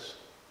with us.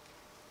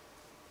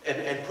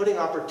 And putting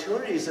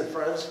opportunities in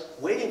front of us,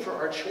 waiting for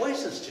our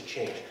choices to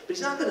change. But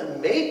He's not going to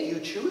make you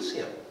choose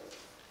Him.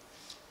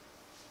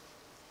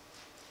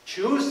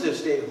 Choose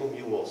this day whom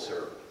you will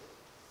serve.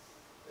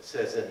 It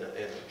says in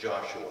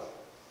Joshua.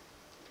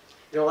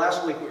 You know,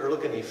 last week we were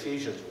looking at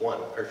Ephesians 1,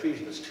 or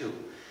Ephesians 2.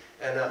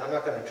 And I'm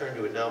not going to turn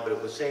to it now, but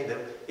it was saying that,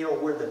 you know,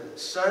 we're the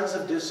sons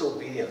of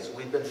disobedience.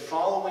 We've been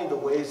following the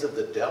ways of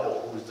the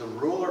devil, who's the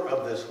ruler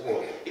of this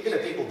world. Even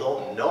if people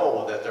don't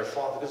know that they're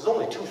following, because there's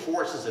only two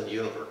forces in the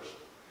universe.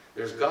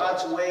 There's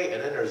God's way,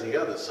 and then there's the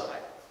other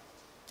side.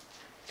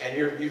 And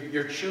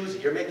you're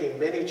choosing, you're making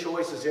many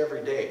choices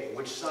every day,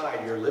 which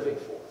side you're living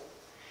for.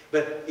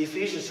 But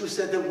Ephesians 2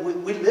 said that we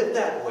live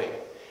that way.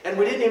 And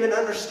we didn't even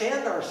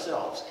understand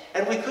ourselves.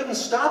 And we couldn't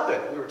stop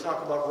it. We were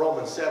talking about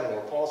Romans 7,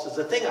 where Paul says,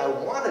 the thing I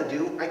want to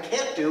do, I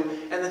can't do.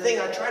 And the thing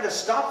I try to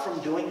stop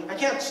from doing, I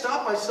can't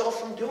stop myself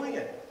from doing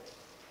it.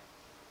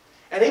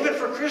 And even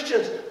for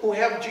Christians who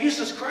have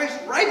Jesus Christ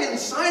right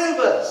inside of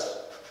us,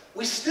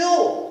 we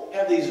still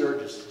have these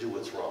urges to do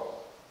what's wrong.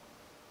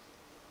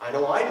 I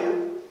know I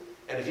do.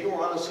 And if you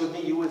were honest with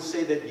me, you would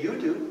say that you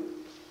do.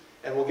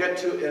 And we'll get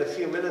to, in a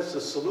few minutes,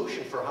 the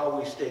solution for how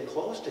we stay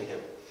close to Him.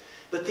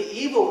 But the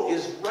evil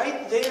is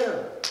right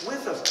there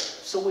with us.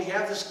 So we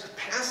have this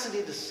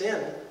capacity to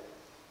sin.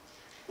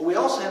 But we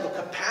also have a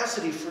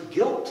capacity for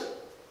guilt.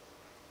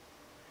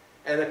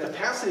 And a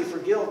capacity for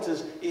guilt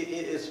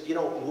is, you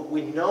know,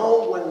 we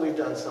know when we've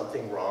done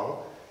something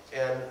wrong.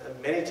 And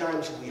many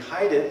times we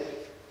hide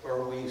it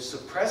or we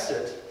suppress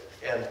it.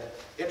 And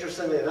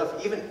interestingly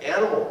enough, even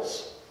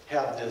animals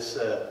have this,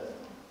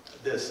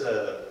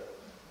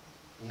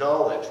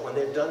 knowledge when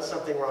they've done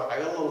something wrong. I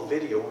got a little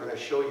video we're going to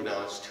show you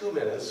now. It's 2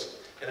 minutes.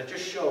 And it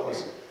just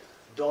shows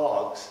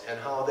dogs and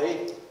how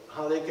they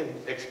can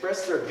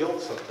express their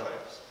guilt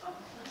sometimes.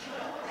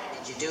 What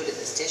did you do to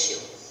this tissue?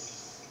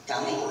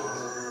 Tell me.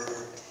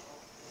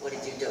 What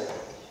did you do?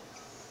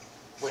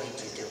 What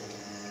did you do?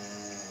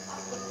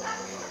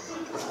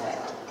 What?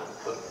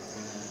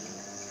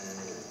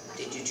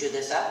 Did you chew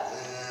this up?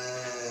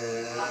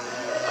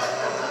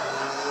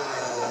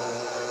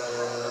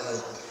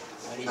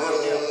 What did you do?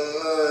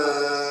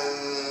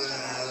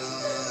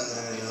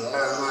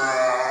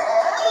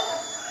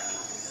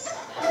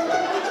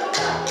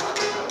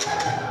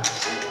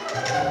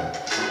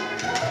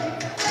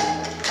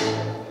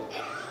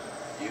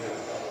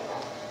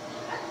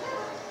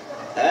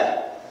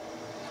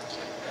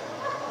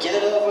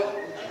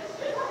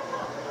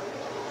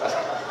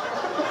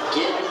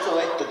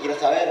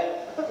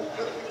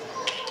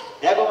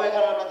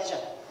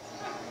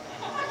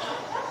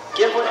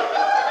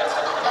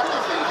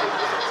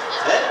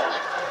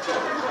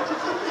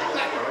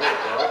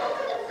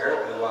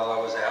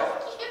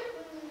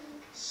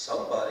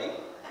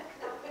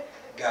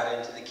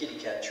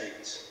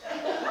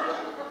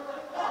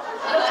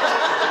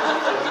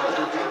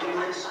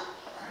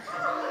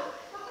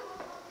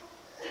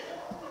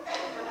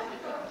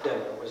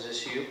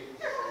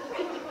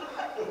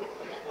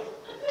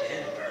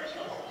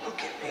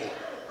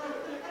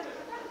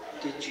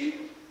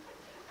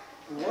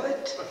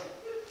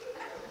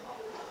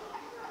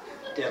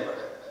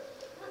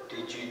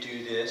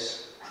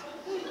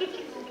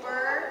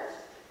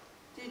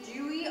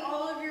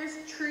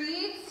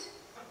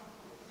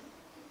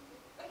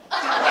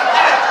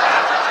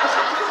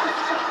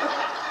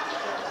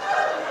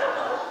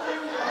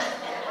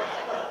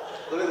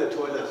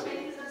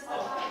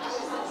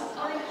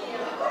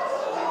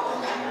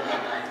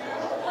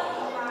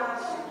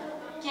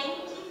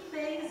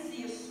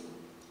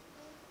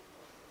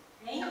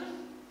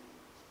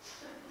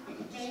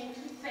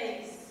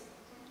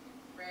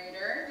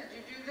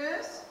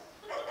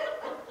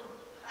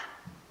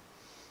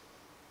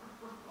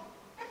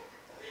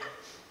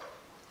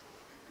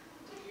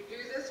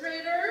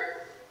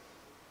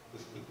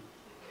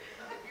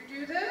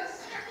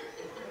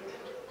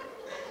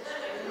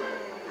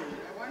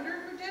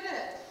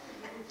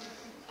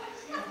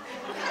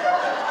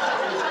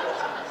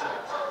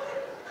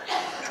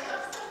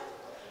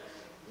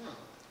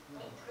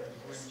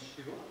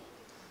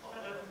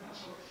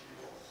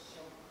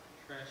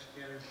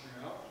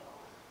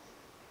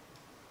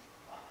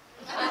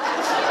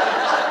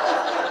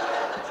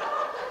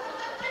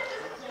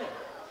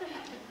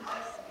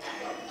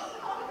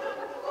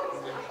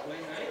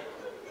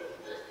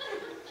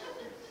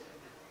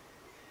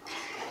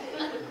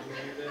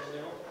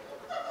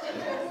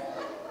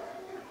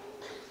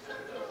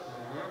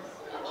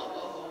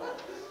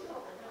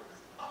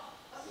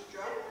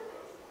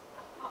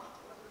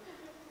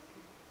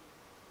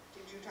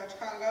 Touch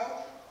Congo?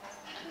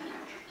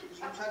 Did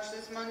you touch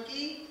this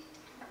monkey?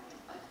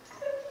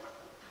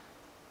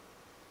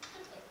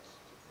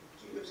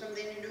 Did you have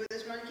something to do with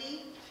this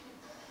monkey?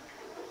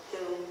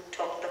 Who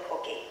took the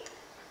cookie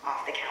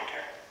off the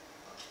counter?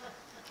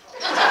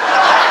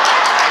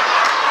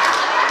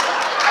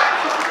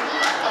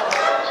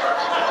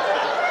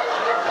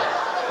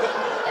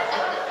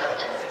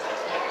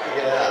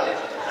 Yeah.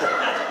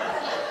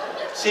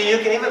 See, you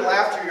can even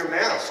laugh through your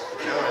mask.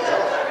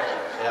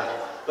 Yeah.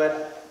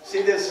 But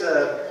see this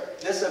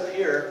up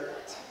here,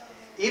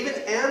 even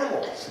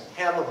animals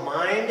have a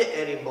mind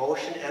and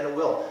emotion and a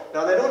will.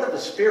 Now they don't have a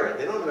spirit,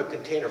 they don't have a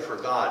container for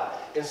God.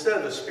 Instead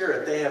of a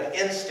spirit, they have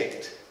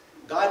instinct.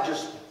 God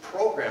just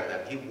programmed them.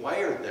 He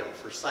wired them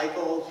for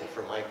cycles and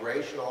for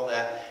migration, all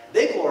that.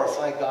 They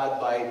glorify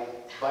God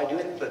by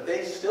doing it, but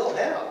they still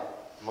have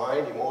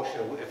mind,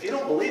 emotion. If you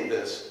don't believe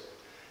this,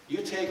 you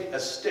take a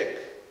stick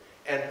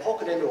and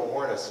poke it into a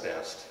hornet's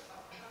nest.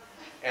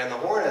 And the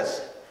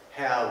hornets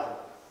have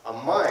a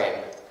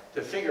mind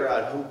to figure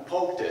out who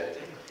poked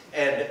it,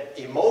 and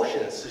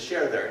emotions to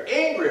share. They're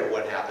angry at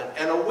what happened,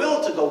 and a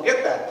will to go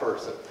get that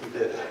person who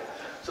did it.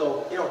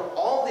 So, you know,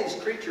 all these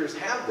creatures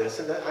have this,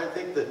 and I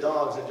think the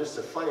dogs are just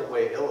a funny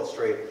way to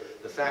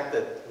illustrate the fact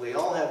that we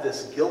all have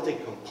this guilty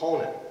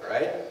component,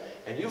 right?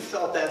 And you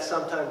felt that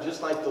sometimes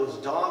just like those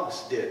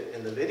dogs did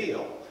in the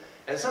video.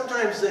 And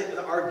sometimes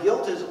our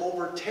guilt is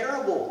over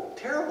terrible,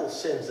 terrible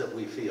sins that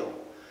we feel.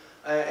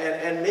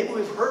 And maybe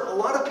we've hurt a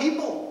lot of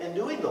people in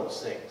doing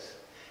those things.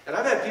 And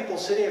I've had people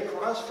sitting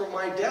across from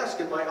my desk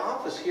in my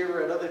office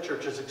here at other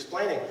churches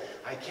explaining,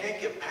 I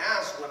can't get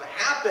past what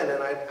happened,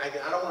 and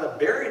I don't want to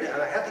bury it, and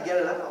I have to get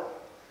it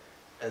out.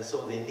 And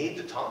so they need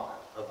to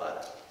talk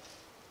about it.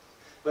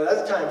 But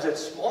other times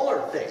it's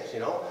smaller things,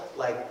 you know,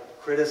 like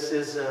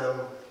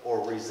criticism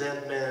or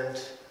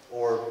resentment,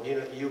 or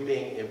you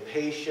being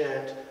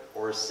impatient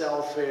or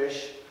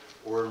selfish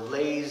or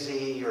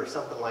lazy or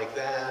something like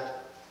that.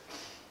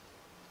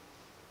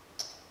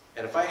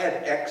 And if I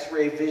had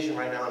X-ray vision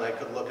right now and I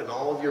could look at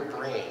all of your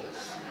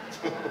brains,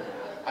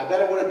 I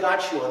bet I would have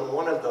got you on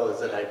one of those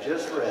that I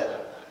just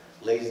read.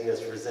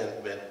 Laziness,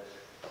 resentment,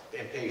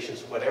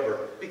 impatience,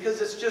 whatever.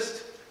 Because it's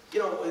just, you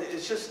know,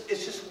 it's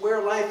just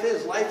where life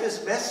is. Life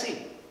is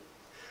messy.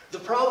 The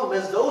problem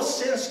is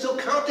those sins still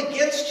count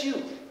against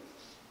you,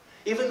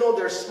 even though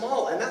they're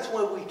small. And that's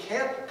why we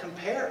can't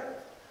compare,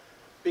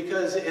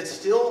 because it's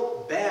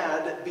still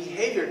bad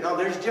behavior. Now,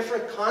 there's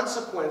different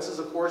consequences,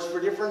 of course, for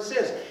different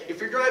sins. If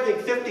you're driving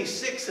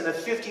 56 in a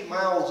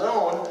 50-mile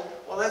zone,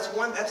 well,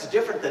 that's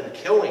different than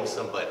killing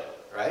somebody,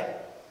 right?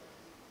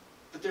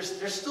 But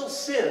there's still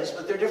sins,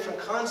 but they're different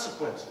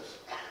consequences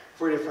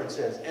for different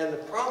sins. And the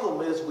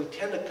problem is we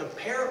tend to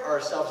compare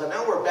ourselves, and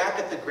now we're back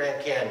at the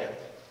Grand Canyon,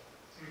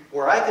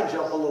 where I can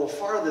jump a little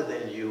farther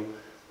than you,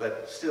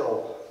 but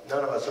still,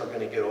 none of us are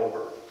going to get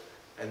over.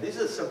 And these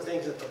are some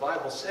things that the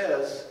Bible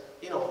says,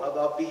 you know,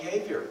 about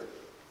behavior.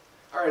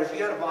 All right, if you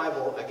got a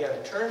Bible,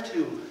 again, turn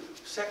to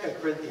 2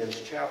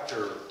 Corinthians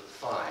chapter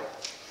 5.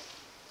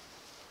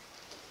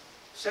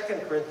 2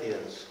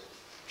 Corinthians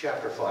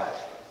chapter 5.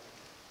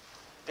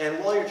 And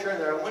while you're turning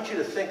there, I want you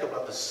to think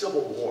about the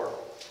Civil War.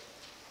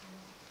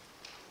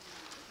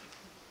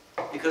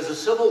 Because the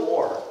Civil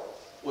War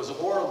was a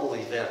horrible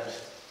event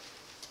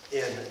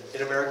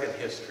in American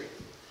history.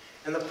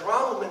 And the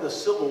problem in the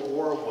Civil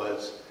War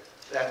was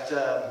that,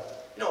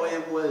 you know,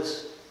 it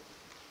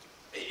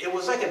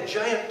was like a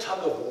giant tug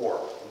of war,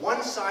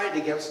 one side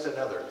against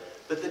another.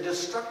 But the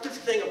destructive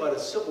thing about a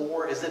civil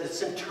war is that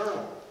it's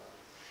internal.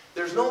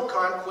 There's no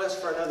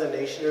conquest for another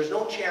nation. There's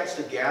no chance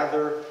to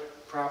gather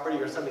property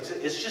or something.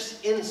 It's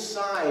just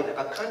inside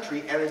a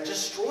country, and it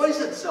destroys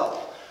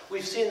itself.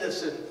 We've seen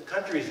this in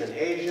countries in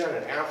Asia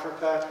and in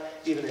Africa,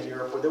 even in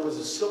Europe, where there was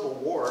a civil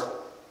war,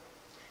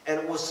 and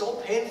it was so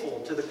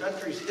painful to the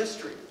country's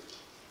history.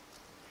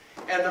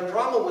 And the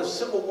problem with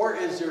civil war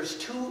is there's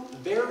two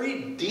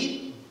very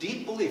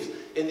deep beliefs.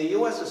 In the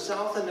U.S., the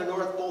South and the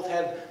North both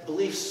had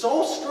beliefs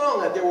so strong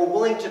that they were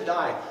willing to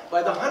die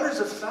by the hundreds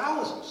of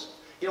thousands.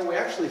 You know, we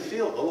actually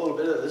feel a little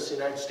bit of this in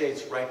the United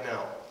States right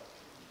now.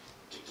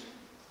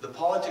 The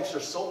politics are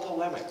so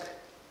polemic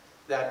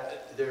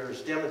that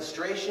there's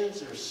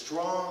demonstrations, there's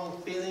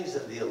strong feelings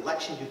of the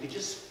election. You could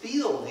just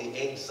feel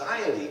the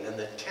anxiety and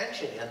the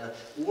tension and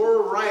the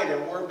we're right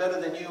and we're better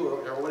than you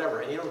or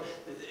whatever. And you know,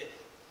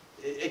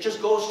 it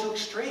just goes to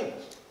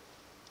extremes.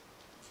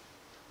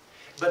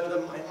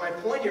 But my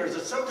point here is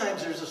that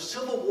sometimes there's a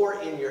civil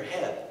war in your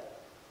head.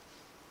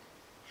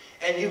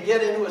 And you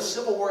get into a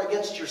civil war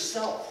against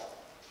yourself.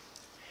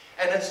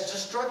 And it's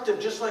destructive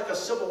just like a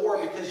civil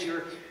war because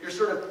you're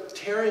sort of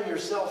tearing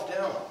yourself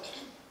down.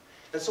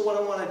 And so what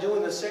I want to do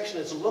in this section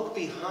is look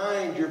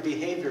behind your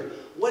behavior.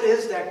 What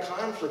is that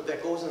conflict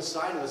that goes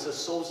inside of us that's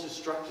so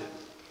destructive?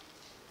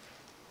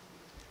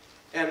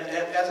 And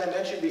as I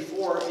mentioned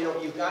before, you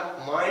know, you've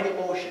got mind,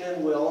 emotion,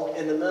 and will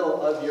in the middle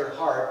of your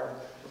heart.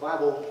 The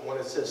Bible, when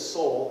it says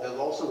soul, is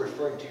also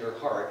referring to your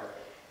heart.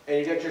 And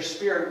you got your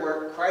spirit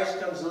where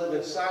Christ comes to live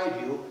inside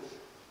you.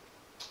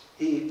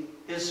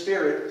 His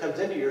spirit comes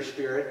into your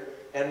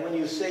spirit. And when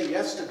you say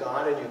yes to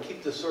God and you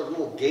keep this sort of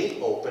little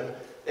gate open,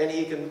 then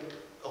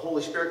the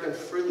Holy Spirit can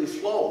freely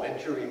flow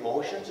into your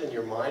emotions and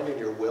your mind and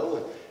your will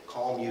and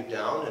calm you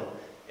down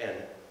and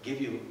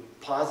give you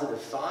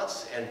positive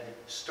thoughts and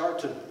start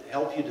to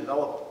help you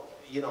develop,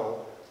 you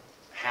know,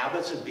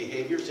 habits and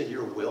behaviors in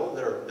your will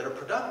that are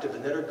productive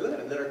and that are good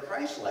and that are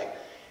Christ-like.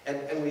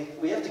 And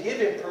we have to give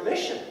Him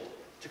permission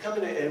to come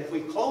in. And if we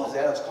close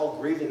that, it's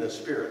called grieving the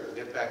Spirit. We'll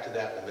get back to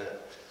that in a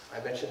minute. I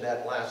mentioned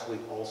that last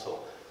week also.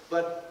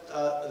 But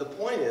the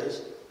point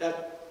is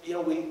that, you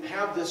know, we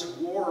have this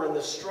war and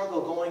this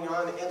struggle going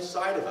on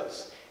inside of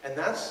us. And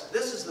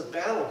this is the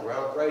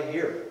battleground right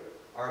here.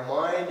 Our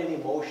mind and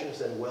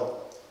emotions and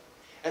will.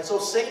 And so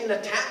Satan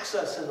attacks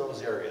us in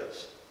those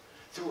areas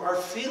through our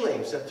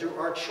feelings and through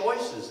our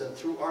choices and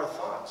through our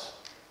thoughts.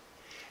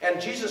 And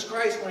Jesus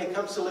Christ, when he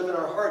comes to live in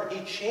our heart,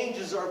 he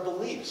changes our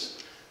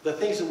beliefs, the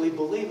things that we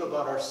believe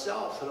about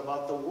ourselves and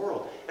about the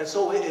world. And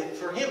so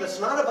for him, it's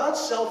not about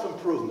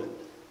self-improvement.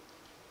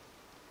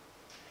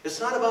 It's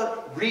not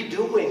about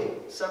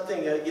redoing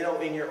something,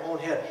 in your own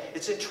head.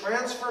 It's a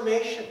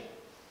transformation.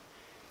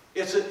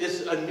 It's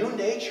a new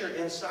nature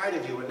inside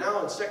of you. And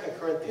now in 2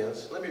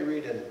 Corinthians, let me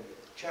read in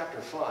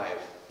chapter 5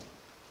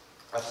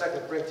 of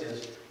 2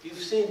 Corinthians. You've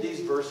seen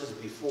these verses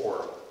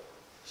before,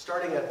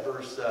 starting at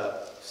verse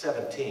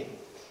 17.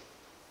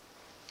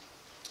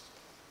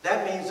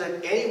 That means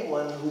that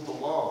anyone who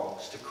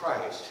belongs to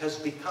Christ has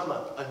become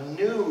a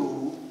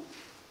new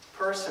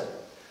person.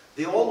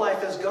 The old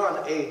life has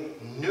gone. A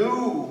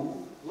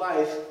new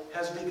life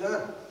has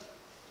begun.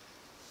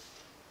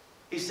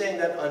 He's saying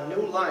that a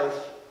new life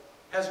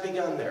has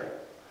begun there.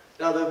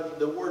 Now,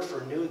 the word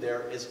for new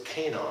there is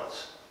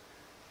kainos.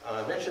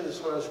 I mentioned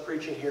this when I was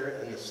preaching here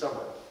in the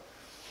summer.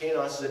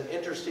 Kainos is an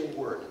interesting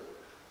word.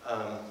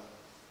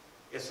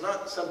 It's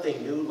not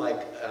something new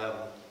like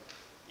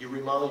you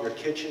remodel your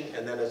kitchen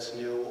and then it's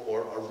new,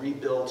 or a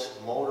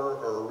rebuilt motor,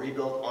 or a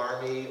rebuilt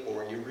army,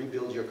 or you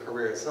rebuild your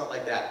career. It's not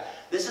like that.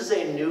 This is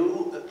a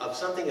new of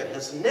something that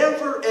has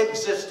never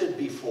existed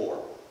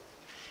before.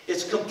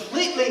 It's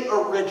completely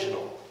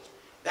original.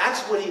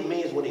 That's what he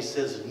means when he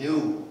says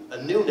new,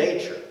 a new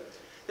nature.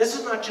 This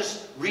is not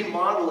just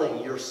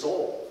remodeling your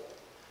soul.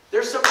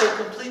 There's something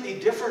completely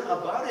different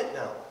about it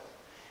now.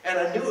 And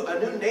a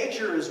new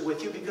nature is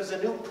with you because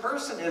a new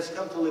person has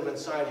come to live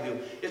inside of you.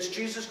 It's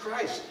Jesus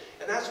Christ.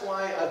 And that's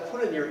why I've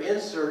put in your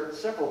insert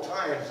several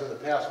times in the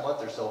past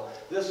month or so,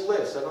 this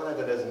list. I don't have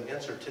it as an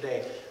insert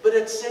today. But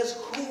it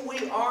says who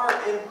we are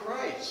in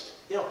Christ.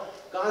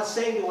 God's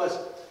saying to us,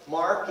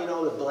 Mark,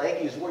 the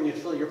blank is where you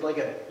fill your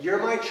blanket. You're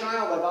my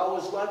child. I've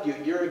always loved you.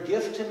 You're a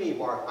gift to me,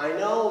 Mark. I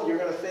know you're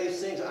going to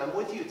face things. I'm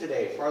with you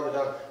today. Farther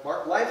down,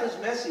 Mark, life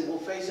is messy. We'll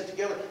face it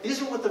together.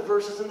 These are what the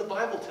verses in the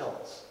Bible tell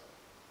us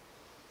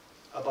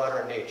about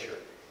our nature.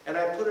 And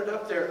I put it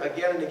up there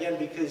again and again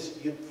because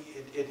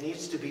it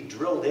needs to be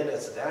drilled in.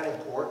 It's that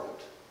important.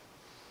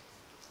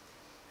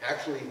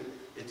 Actually,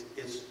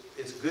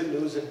 it's good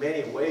news in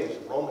many ways.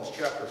 Romans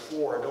chapter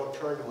 4, I don't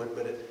turn to it,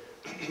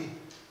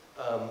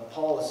 but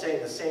Paul is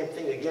saying the same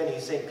thing again.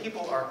 He's saying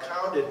people are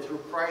counted through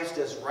Christ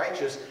as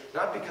righteous,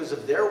 not because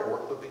of their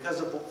work, but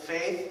because of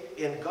faith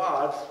in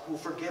God who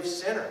forgives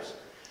sinners.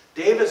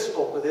 David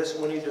spoke of this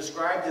when he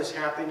described this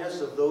happiness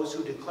of those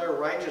who declare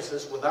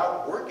righteousness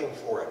without working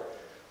for it.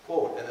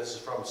 Quote, and this is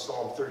from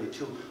Psalm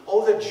 32,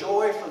 "Oh, the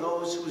joy for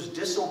those whose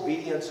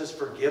disobedience is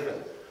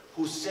forgiven,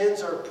 whose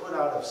sins are put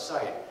out of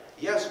sight.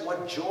 Yes,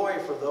 what joy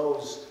for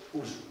those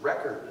whose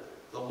record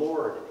the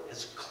Lord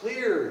has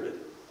cleared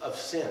of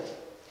sin."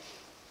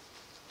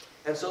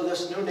 And so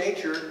this new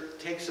nature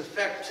takes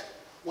effect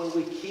when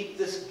we keep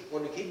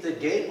the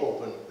gate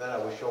open that I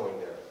was showing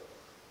there.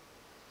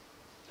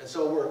 And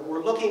so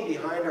we're looking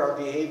behind our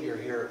behavior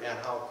here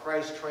at how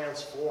Christ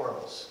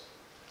transforms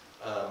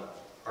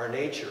our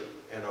nature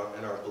and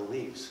our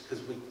beliefs,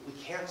 because we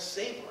can't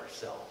save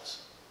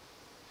ourselves.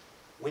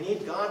 We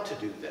need God to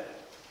do that.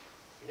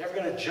 You're never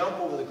going to jump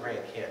over the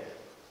Grand Canyon.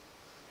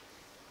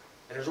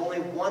 And there's only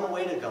one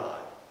way to God,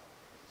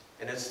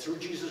 and it's through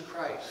Jesus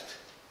Christ.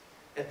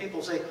 And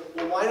people say,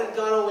 well, why did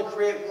God only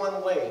create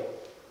one way?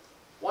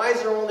 Why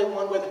is there only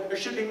one way? There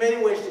should be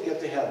many ways to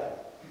get to heaven.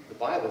 The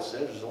Bible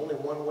says there's only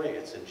one way.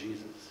 It's in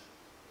Jesus.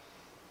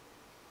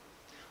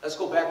 Let's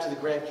go back to the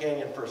Grand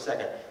Canyon for a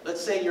second. Let's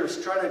say you're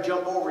trying to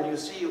jump over and you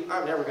see,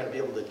 I'm never going to be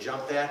able to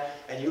jump that.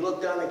 And you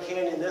look down the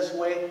canyon this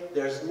way,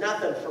 there's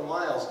nothing for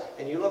miles.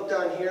 And you look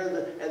down here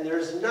and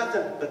there's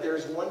nothing, but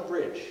there's one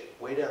bridge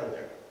way down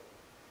there.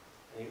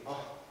 And you,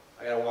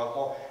 I got to walk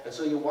home. And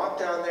so you walk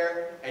down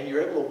there and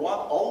you're able to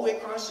walk all the way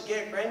across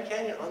the Grand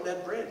Canyon on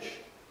that bridge.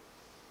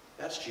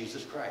 That's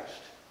Jesus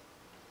Christ.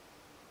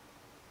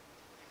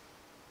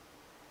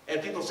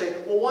 And people say,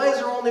 well, why is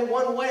there only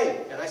one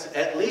way? And I said,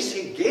 at least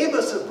he gave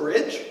us a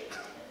bridge.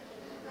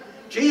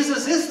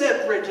 Jesus is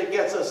that bridge that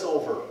gets us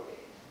over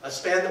a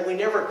span that we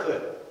never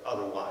could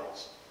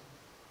otherwise.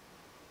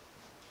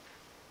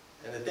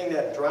 And the thing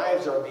that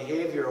drives our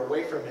behavior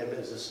away from him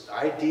is this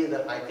idea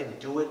that I can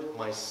do it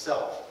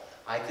myself.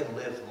 I can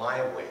live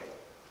my way.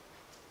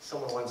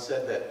 Someone once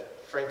said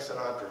that Frank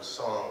Sinatra's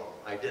song,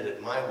 I Did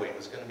It My Way,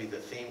 was going to be the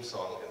theme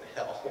song in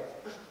hell.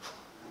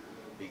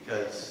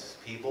 Because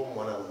people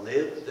want to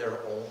live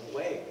their own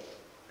way.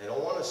 They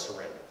don't want to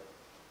surrender.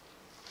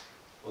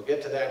 We'll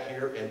get to that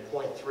here in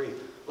point 3.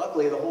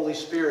 Luckily, the Holy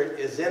Spirit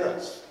is in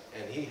us,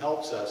 and he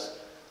helps us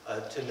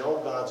to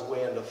know God's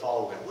way and to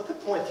follow him. Look at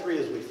point 3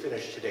 as we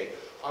finish today.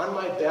 On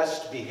my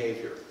best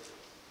behavior.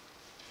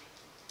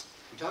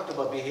 We talked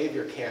about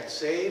behavior can't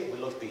save. We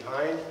looked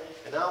behind.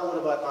 And now what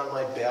about on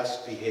my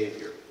best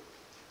behavior?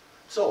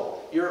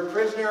 So, you're a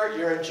prisoner,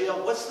 you're in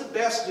jail. What's the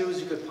best news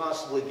you could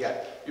possibly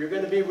get? You're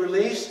going to be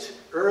released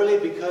early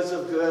because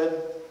of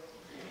good.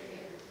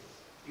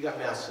 You got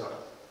masks on.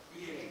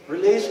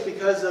 Released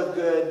because of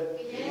good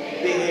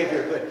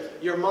behavior. Good.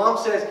 Your mom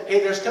says, hey,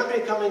 there's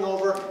company coming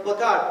over.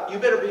 Look out, you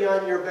better be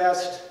on your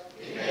best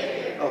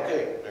behavior.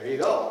 Okay, there you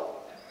go.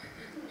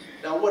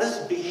 Now, what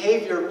does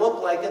behavior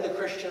look like in the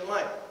Christian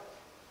life?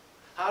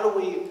 How do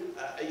we,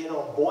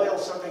 boil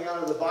something out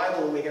of the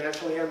Bible that we can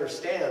actually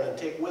understand and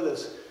take with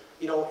us,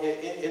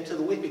 into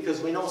the week?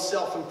 Because we know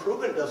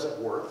self-improvement doesn't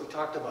work. We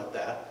talked about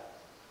that.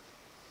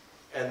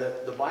 And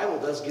the Bible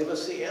does give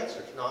us the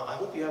answers. Now, I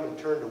hope you haven't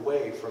turned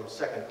away from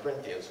 2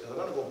 Corinthians, because I'm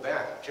going to go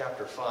back to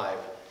chapter 5.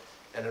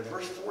 And in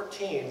verse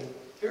 14,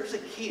 here's a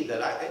key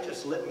that it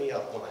just lit me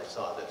up when I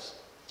saw this.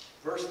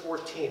 Verse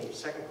 14,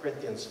 2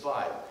 Corinthians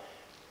 5.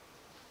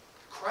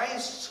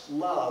 Christ's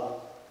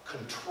love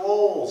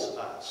controls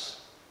us.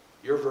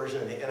 Your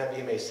version of the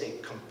NIV may say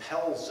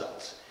compels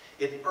us.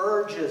 It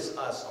urges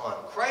us on.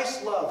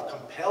 Christ's love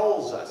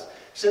compels us.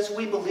 Since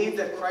we believe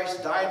that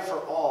Christ died for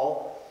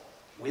all,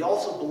 we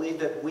also believe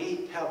that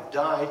we have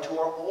died to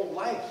our old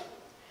life.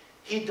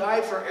 He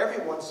died for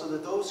everyone so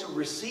that those who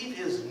receive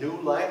his new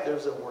life,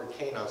 there's the word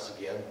kainos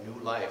again,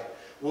 new life,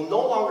 will no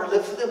longer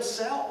live for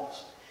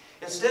themselves.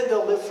 Instead,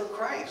 they'll live for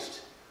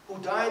Christ, who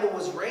died and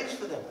was raised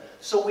for them.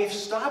 So we've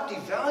stopped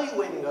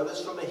evaluating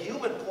others from a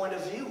human point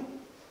of view.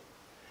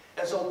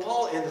 And so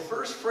Paul, in the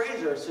first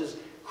phrase there, it says,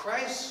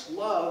 Christ's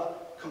love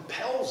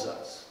compels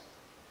us.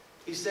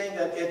 He's saying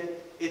that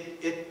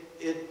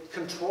it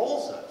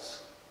controls us.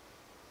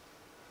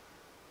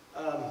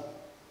 Have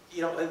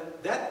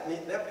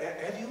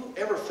you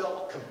ever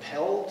felt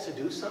compelled to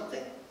do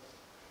something?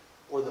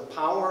 Or the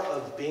power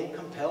of being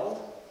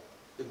compelled?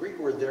 The Greek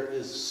word there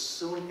is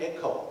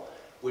suneko,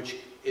 which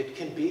it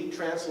can be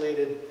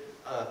translated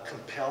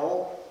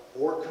compel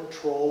or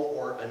control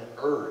or an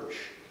urge.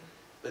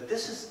 But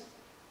this is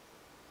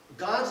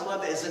God's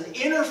love as an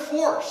inner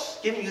force,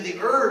 giving you the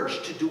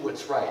urge to do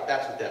what's right.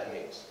 That's what that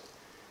means.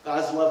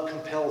 God's love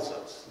compels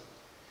us.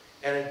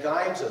 And it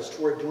guides us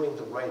toward doing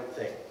the right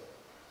thing.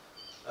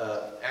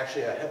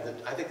 Actually,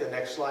 I think the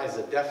next slide is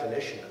a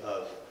definition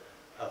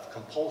of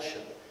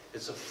compulsion.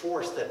 It's a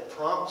force that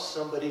prompts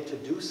somebody to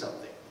do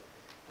something.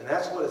 And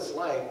that's what it's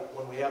like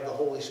when we have the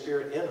Holy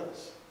Spirit in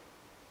us.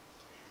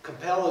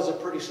 Compel is a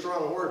pretty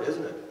strong word,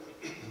 isn't it?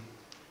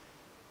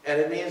 And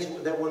it means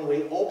that when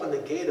we open the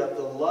gate up,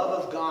 the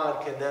love of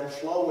God can then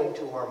flow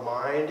into our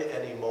mind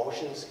and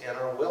emotions and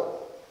our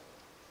will.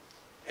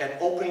 And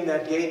opening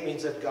that gate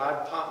means that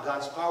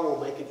God's power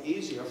will make it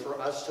easier for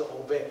us to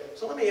obey.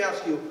 So let me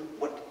ask you,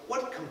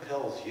 what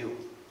compels you?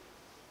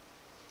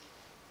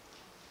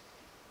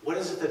 What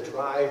is it that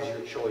drives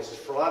your choices?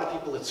 For a lot of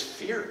people, it's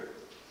fear.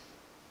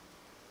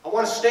 I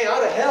want to stay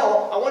out of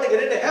hell. I want to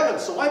get into heaven,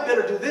 so I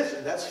better do this.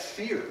 And that's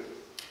fear.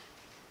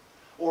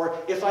 Or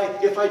if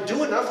I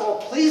do enough, I'll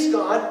please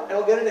God and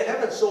I'll get into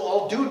heaven, so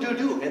I'll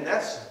do. And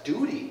that's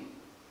duty.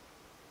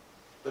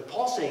 But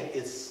Paul's saying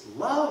it's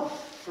love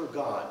for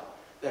God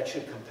that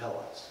should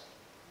compel us.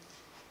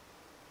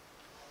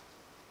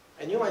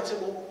 And you might say,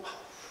 well,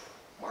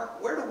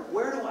 Mark, where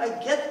do I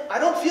get, I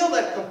don't feel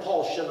that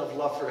compulsion of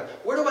love for God.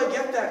 Where do I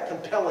get that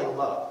compelling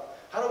love?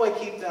 How do I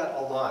keep that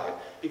alive?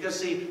 Because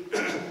see,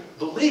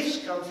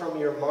 beliefs come from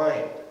your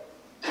mind.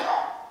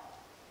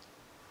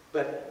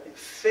 But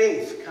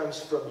faith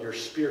comes from your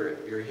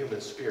spirit, your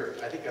human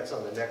spirit. I think that's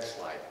on the next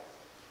slide.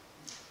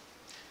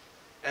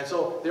 And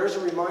so there's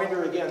a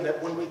reminder again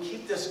that when we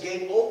keep this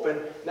gate open,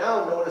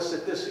 now notice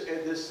that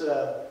this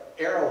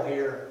arrow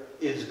here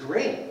is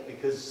green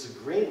because it's a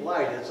green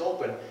light, it's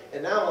open.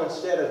 And now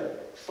instead of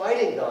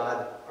fighting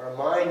God, our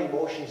mind,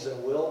 emotions,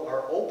 and will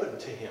are open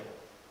to Him.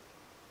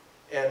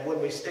 And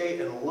when we stay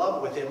in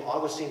love with Him,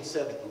 Augustine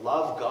said,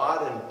 love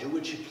God and do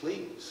what you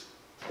please.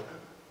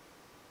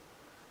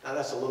 Now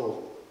that's a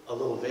little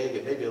vague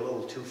and maybe a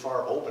little too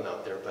far open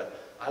out there, but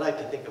I like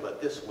to think of it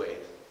this way.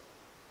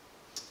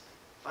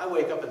 If I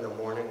wake up in the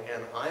morning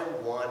and I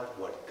want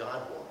what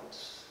God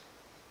wants,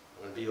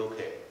 I'm going to be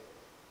okay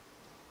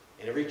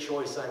in every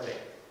choice I make.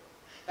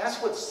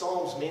 That's what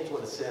Psalms means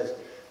when it says,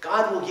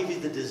 God will give you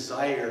the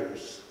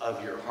desires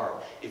of your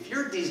heart. If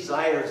your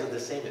desires are the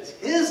same as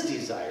His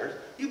desires,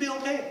 you'll be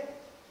okay.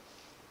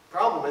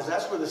 Problem is,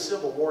 that's where the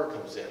Civil War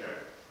comes in.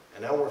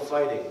 And now we're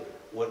fighting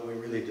what we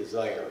really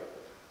desire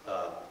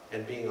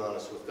and being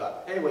honest with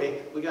God.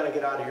 Anyway, we got to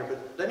get out of here, but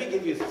let me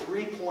give you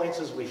 3 points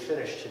as we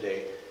finish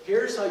today.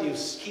 Here's how you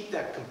keep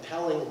that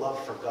compelling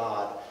love for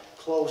God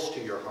close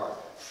to your heart.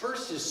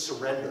 First is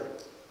surrender.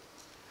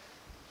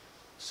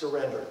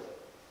 Surrender.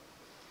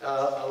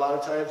 A lot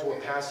of times we're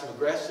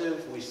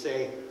passive-aggressive. We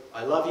say,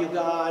 I love you,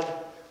 God,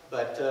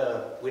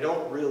 but we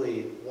don't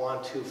really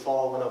want to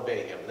follow and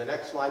obey Him. The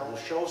next slide will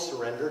show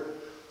surrender.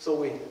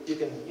 So you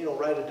can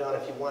write it down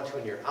if you want to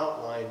in your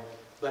outline.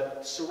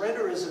 But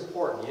surrender is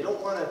important. You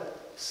don't want to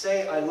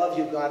say, I love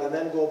you, God, and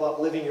then go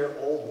about living your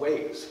old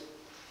ways,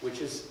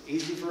 which is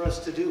easy for us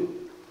to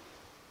do.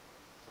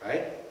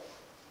 Right?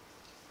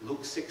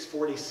 Luke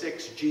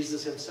 6:46,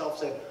 Jesus Himself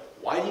said,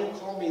 why do you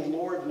call me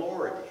Lord,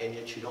 Lord, and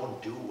yet you don't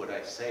do what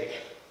I say?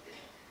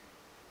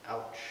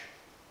 Ouch.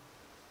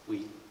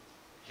 We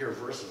hear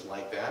verses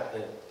like that,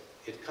 and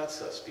it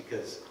cuts us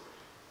because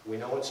We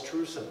know it's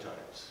true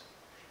sometimes.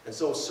 And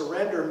so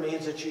surrender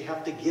means that you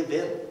have to give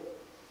in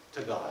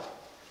to God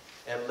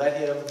and let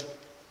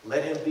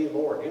him be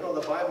Lord. You know,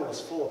 the Bible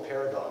is full of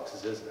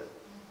paradoxes, isn't it?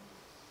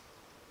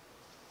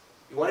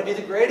 You want to be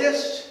the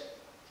greatest?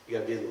 You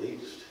got to be the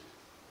least.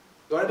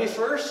 You want to be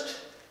first?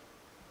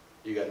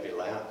 You got to be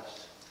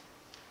last.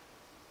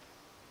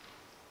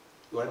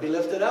 You want to be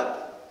lifted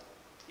up?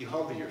 You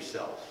humble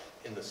yourself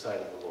in the sight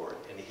of the Lord,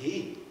 and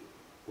he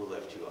will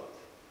lift you up.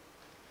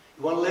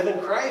 You want to live in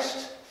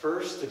Christ?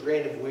 First, the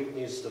grain of wheat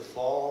needs to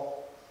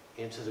fall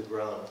into the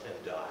ground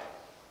and die.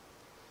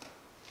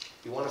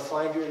 You want to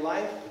find your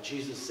life?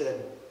 Jesus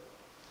said,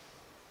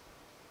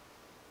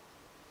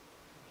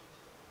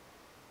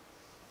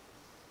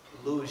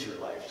 lose your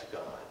life to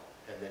God,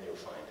 and then you'll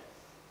find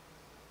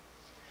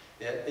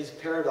it. And these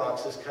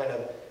paradoxes kind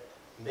of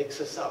mix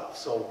us up.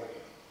 So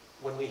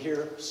when we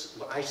hear,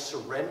 I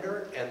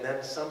surrender, and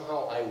then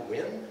somehow I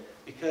win,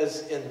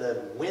 because in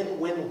the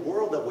win-win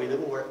world that we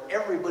live in, where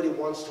everybody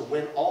wants to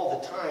win all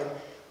the time,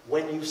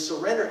 when you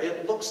surrender,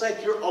 it looks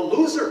like you're a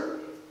loser.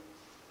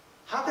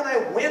 How can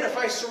I win if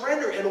I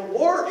surrender? In a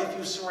war, if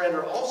you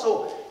surrender,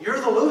 also, you're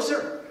the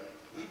loser.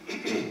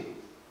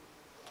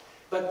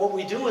 But what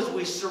we do is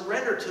we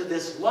surrender to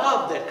this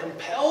love that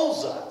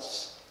compels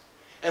us.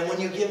 And when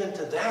you give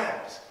into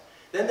that,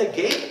 then the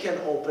gate can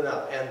open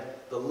up and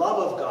the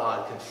love of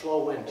God can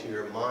flow into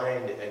your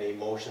mind and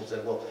emotions.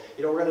 And we're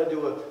going to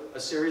do a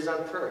series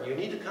on prayer. You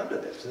need to come to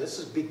this. And this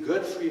would be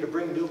good for you to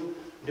bring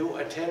new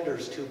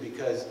attenders to,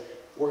 because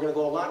we're going to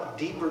go a lot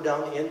deeper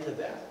down into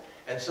that.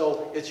 And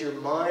so it's your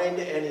mind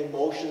and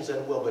emotions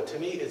and will. But to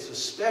me, it's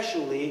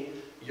especially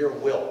your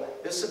will.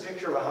 This is a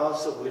picture of a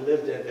house that we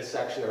lived in. It's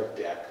actually our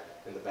deck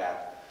in the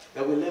back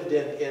that we lived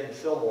in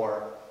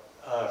Fillmore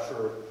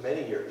for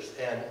many years.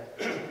 And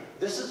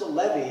this is a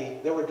levee.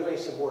 They were doing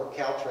some work.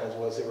 Caltrans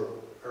was.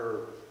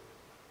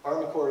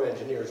 Army Corps of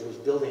Engineers was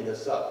building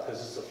this up because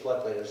it's a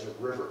floodplain. There's a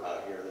river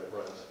out here that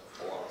runs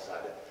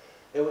alongside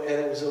it. And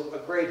it was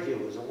a great view.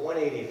 It was a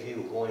 180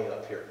 view going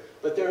up here.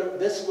 But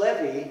this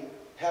levee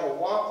had a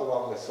walk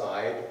along the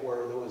side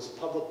where there was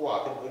public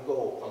walk. And it would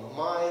go a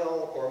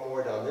mile or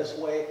more down this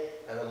way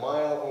and a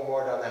mile or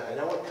more down that. And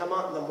I would come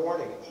out in the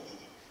morning.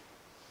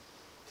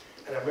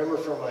 And I remember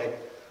from my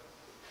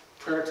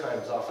prayer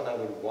times, often I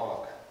would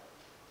walk.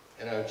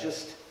 And I would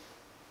just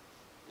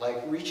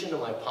like reach into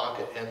my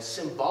pocket and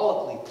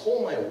symbolically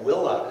pull my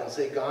will out and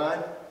say,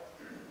 God,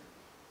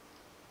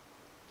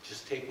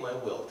 just take my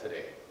will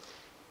today.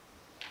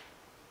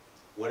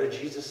 What did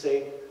Jesus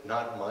say?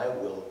 Not my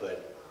will,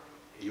 but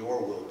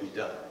your will be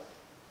done.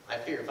 I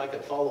figure if I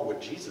could follow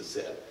what Jesus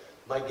said,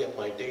 I might get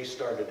my day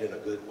started in a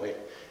good way.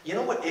 You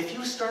know what? If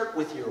you start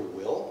with your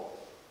will,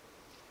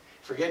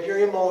 forget your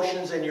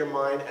emotions and your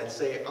mind and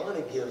say, I'm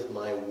going to give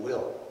my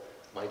will,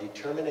 my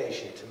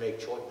determination to make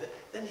choice,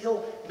 then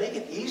he'll make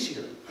it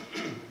easier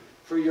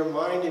for your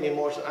mind and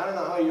emotion. I don't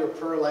know how your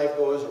prayer life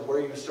goes or where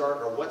you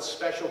start or what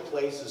special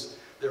places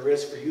there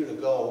is for you to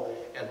go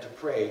and to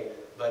pray,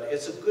 but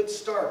it's a good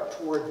start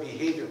toward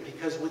behavior,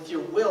 because with your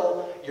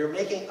will, you're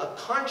making a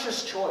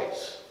conscious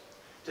choice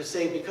to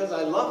say, because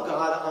I love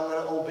God, I'm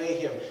going to obey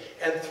him.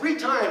 And 3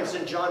 times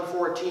in John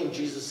 14,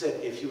 Jesus said,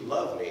 if you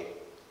love me,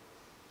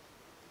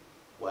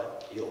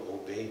 what?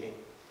 You'll obey me.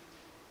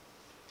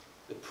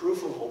 The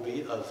proof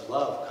of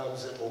love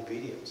comes in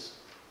obedience.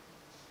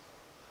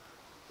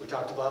 We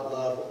talked about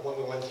love when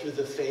we went through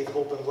the Faith,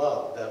 Hope, and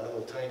Love, that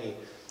little tiny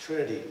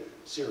Trinity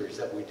series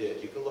that we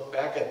did. You can look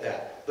back at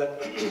that.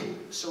 But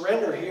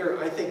surrender here,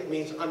 I think,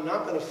 means I'm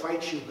not going to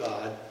fight you,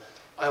 God.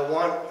 I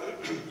want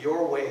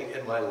your way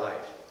in my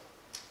life.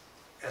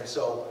 And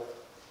so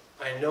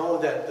I know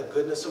that the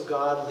goodness of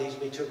God leads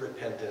me to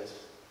repentance.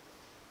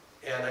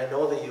 And I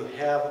know that you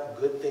have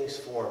good things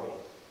for me.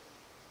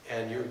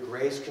 And your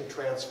grace can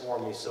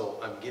transform me, so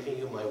I'm giving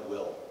you my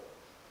will.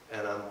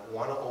 And I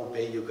want to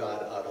obey you,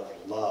 God, out of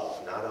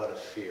love, not out of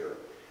fear.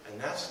 And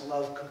that's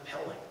love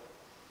compelling.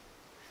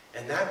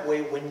 And that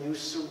way, when you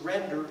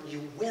surrender,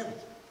 you win.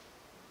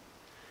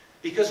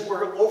 Because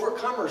we're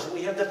overcomers.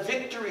 We have the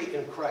victory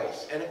in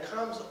Christ. And it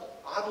comes,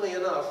 oddly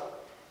enough,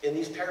 in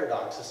these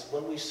paradoxes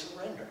when we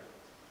surrender.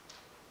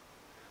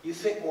 You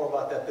think more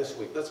about that this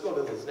week. Let's go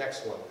to this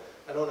next one.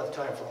 I don't have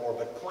time for more,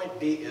 but point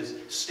B is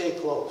stay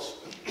close.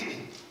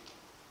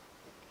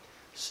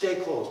 Stay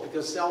close,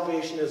 because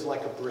salvation is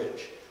like a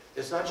bridge.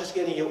 It's not just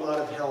getting you out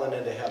of hell and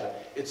into heaven.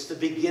 It's the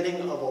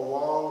beginning of a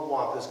long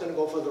walk that's going to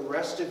go for the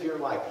rest of your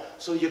life.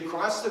 So you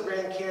cross the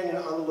Grand Canyon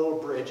on a little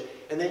bridge,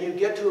 and then you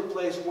get to a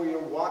place where you're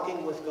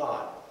walking with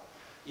God.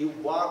 You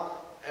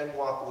walk and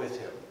walk with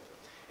him.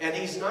 And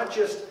he's not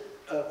just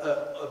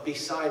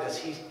beside us,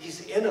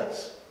 he's in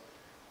us.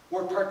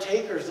 We're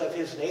partakers of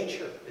his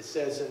nature, it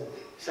says in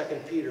 2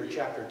 Peter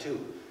chapter 2.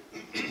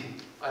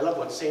 I love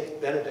what St.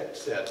 Benedict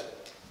said,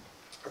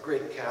 a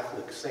great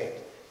Catholic saint.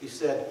 He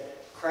said,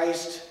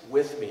 Christ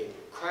with me,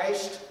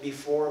 Christ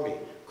before me,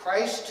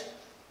 Christ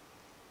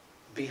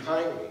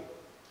behind me,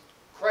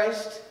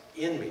 Christ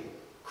in me,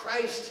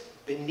 Christ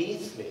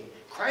beneath me,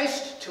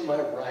 Christ to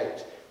my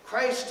right,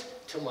 Christ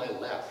to my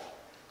left,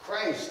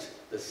 Christ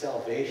the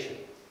salvation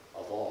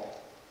of all.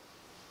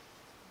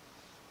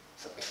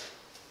 So,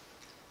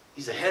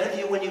 he's ahead of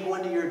you when you go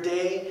into your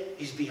day.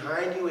 He's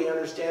behind you. He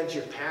understands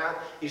your path.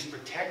 He's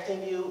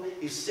protecting you.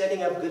 He's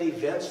setting up good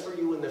events for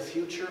you in the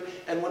future.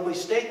 And when we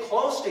stay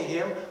close to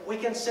him, we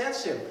can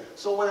sense him.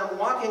 So when I'm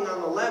walking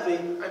on the levee,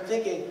 I'm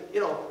thinking,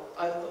 you know,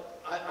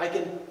 I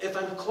can, if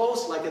I'm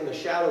close, like in the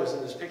shadows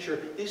in this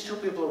picture, these two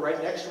people are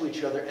right next to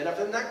each other. And if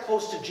I'm that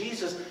close to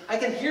Jesus, I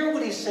can hear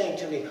what he's saying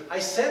to me. I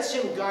sense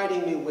him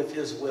guiding me with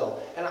his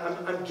will. And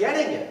I'm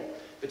getting it.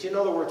 But you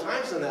know, there were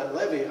times in that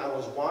levee I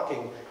was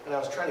walking and I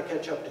was trying to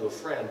catch up to a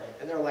friend,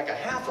 and they're like a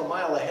half a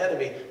mile ahead of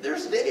me.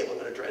 There's Dave, I'm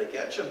going to try to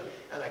catch him.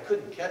 And I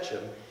couldn't catch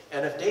him.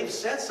 And if Dave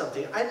said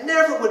something, I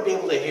never would be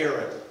able to hear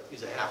him.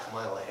 He's a half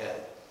mile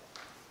ahead.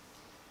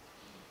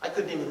 I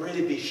couldn't even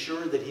really be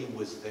sure that he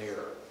was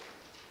there.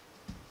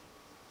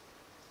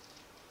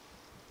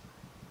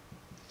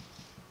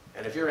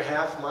 And if you're a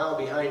half mile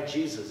behind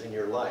Jesus in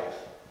your life,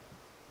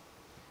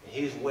 and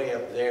he's way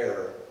up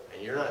there,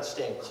 and you're not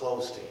staying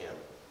close to him,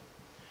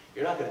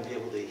 you're not going to be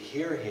able to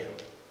hear him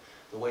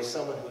the way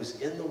someone who's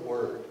in the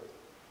Word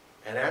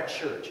and at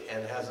church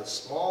and has a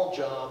small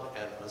job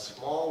and a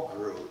small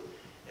group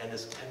and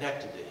is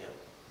connected to him.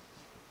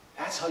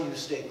 That's how you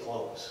stay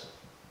close.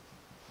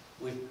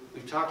 We've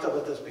talked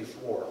about this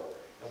before,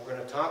 and we're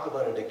going to talk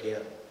about it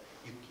again.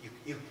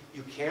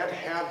 You can't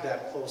have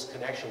that close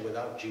connection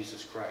without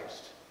Jesus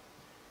Christ.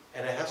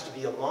 And it has to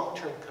be a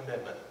long-term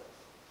commitment.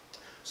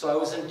 So I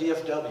was in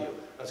DFW,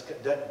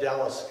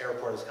 Dallas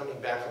Airport. I was coming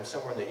back from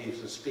somewhere in the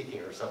East, was speaking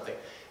or something.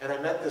 And I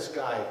met this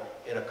guy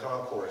in a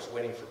concourse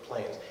waiting for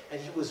planes.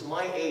 And he was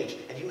my age,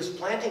 and he was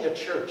planting a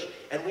church.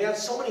 And we had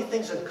so many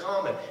things in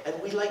common. And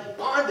we like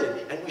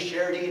bonded, and we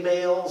shared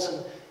emails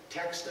and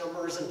text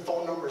numbers and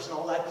phone numbers and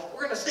all that.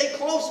 We're going to stay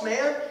close,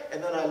 man.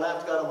 And then I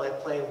left, got on my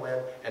plane,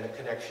 went, and the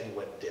connection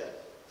went dead.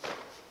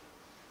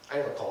 I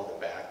never called him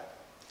back.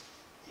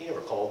 He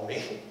never called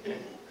me.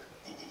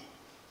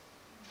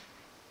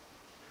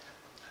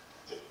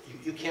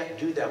 You can't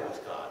do that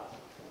with God.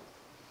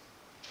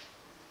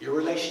 Your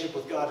relationship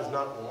with God is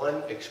not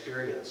one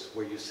experience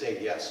where you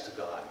say yes to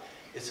God.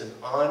 It's an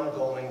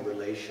ongoing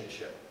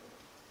relationship.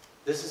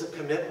 This is a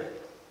commitment.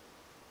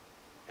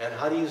 And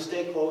how do you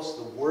stay close?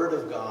 The Word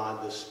of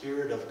God, the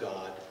Spirit of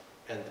God,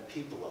 and the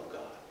people of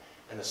God.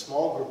 And a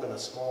small group and a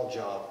small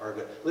job are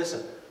good.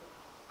 Listen,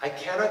 I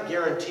cannot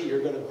guarantee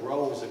you're going to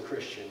grow as a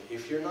Christian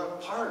if you're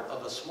not part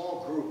of a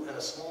small group and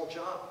a small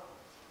job.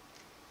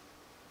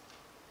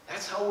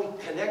 That's how we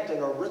connect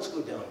and our roots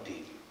go down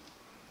deep.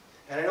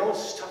 And I know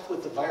it's tough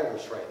with the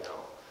virus right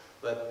now,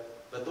 but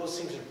those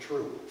things are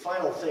true.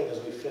 Final thing as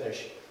we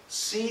finish,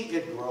 see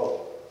it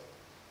grow.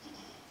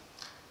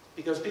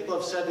 Because people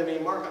have said to me,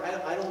 Mark,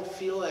 I don't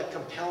feel that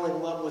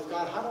compelling love with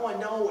God. How do I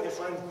know if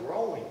I'm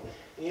growing?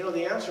 And you know,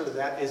 the answer to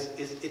that is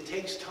it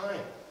takes time.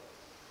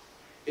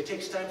 It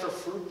takes time for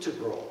fruit to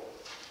grow.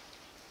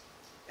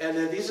 And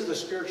these are the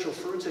spiritual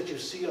fruits that you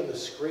see on the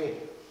screen.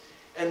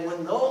 And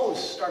when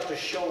those start to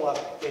show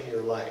up in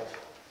your life,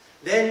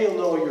 then you'll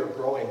know you're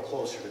growing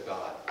closer to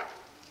God.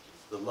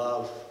 The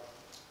love,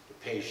 the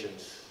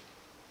patience.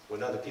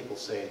 When other people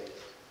say,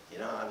 you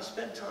know, I've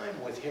spent time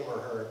with him or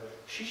her,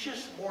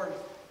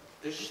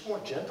 there's just more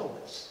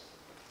gentleness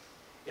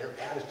in her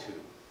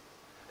attitude.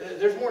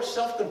 There's more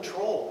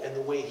self-control in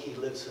the way he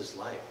lives his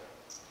life.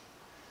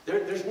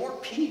 There's more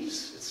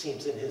peace, it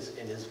seems, in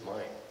his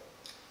mind.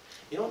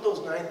 You know what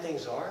those 9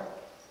 things are?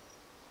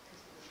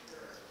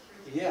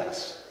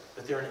 Yes,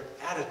 but they're an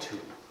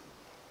attitude.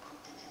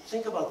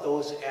 Think about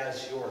those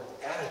as your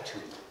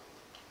attitude.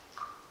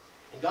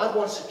 And God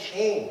wants to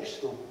change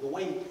the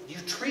way you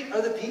treat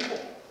other people.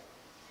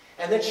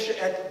 And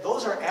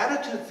those are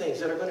attitude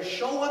things that are going to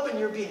show up in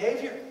your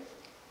behavior.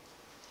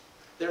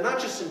 They're not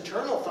just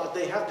internal thought,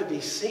 they have to be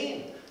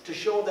seen to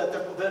show that,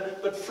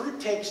 but fruit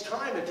takes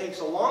time. It takes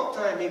a long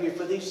time maybe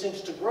for these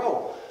things to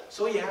grow.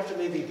 So you have to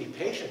maybe be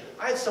patient.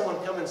 I had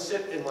someone come and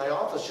sit in my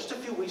office just a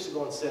few weeks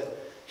ago and said,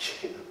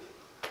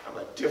 I'm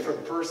a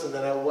different person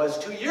than I was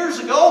 2 years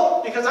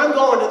ago because I'm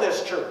going to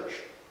this church.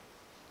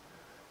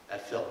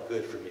 That felt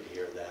good for me to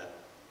hear that.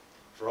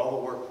 For all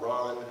the work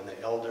Ron and the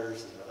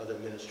elders and the other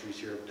ministries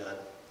here have done.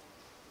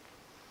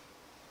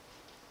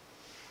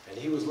 And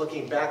he was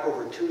looking back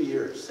over 2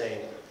 years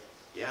saying,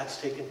 yeah,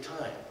 it's taken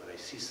time, but I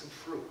see some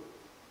fruit.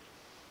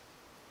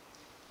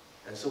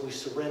 And so we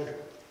surrender.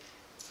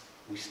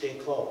 We stay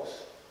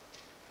close.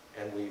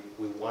 And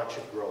we watch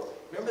it grow.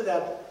 Remember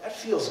that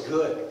feels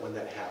good when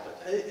that happens.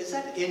 Is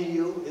that in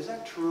you? Is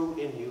that true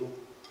in you?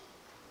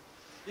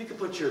 You can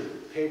put your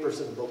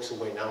papers and books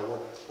away now.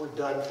 We're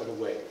done for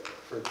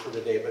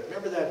the day. But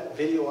remember that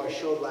video I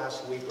showed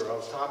last week where I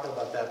was talking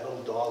about that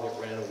little dog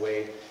that ran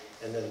away,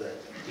 and then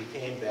he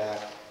came back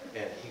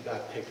and he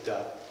got picked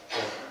up,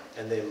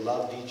 and they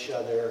loved each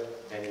other,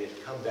 and he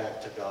had come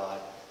back to God,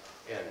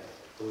 and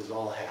it was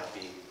all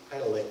happy,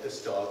 kind of like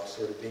this dog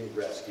sort of being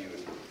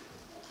rescued.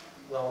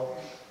 Well,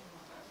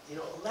 you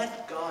know,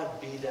 let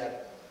God be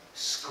that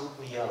scoop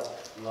me up,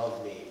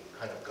 love me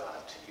kind of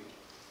God to you.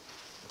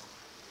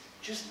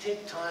 Just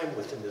take time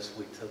within this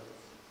week to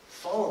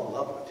fall in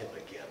love with him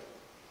again.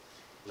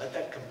 Let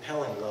that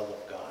compelling love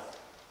of God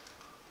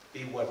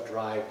be what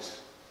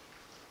drives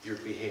your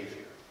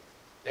behavior.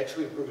 Next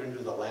week, we're going to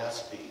do the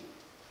last B,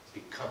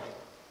 becoming.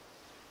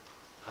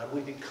 How do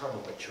we become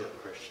a mature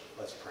Christian?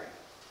 Let's pray.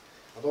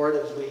 Lord,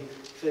 as we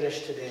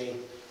finish today,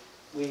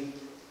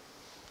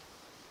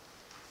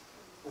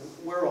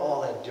 we're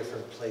all at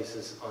different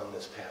places on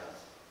this path.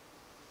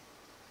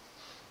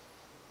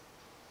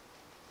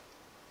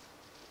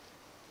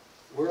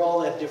 We're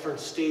all at different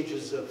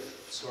stages of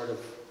sort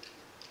of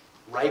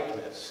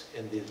ripeness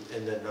in the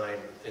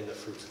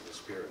fruits of the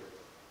Spirit.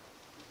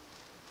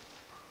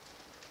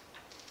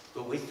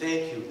 But we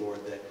thank you,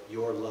 Lord, that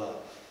your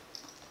love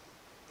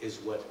is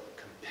what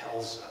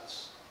compels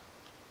us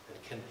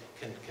and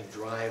can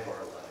drive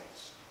our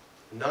lives.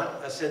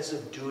 Not a sense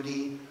of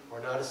duty or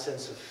not a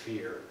sense of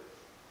fear,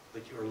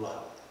 but your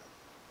love.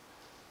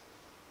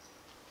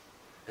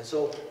 And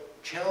so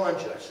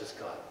challenge us, as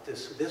God,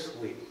 this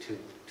week to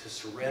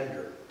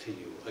surrender to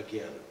you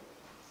again.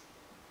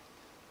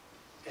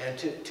 And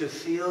to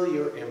feel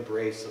your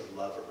embrace of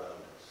love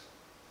around us.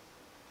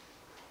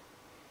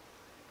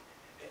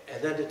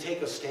 And then to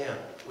take a stand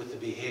with the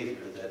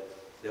behavior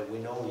that we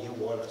know you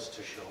want us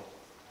to show.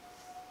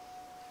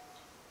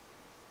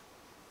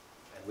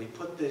 And we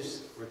put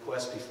this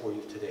request before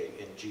you today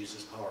in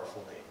Jesus'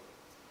 powerful name.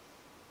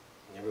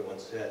 And everyone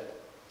said,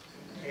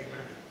 Amen.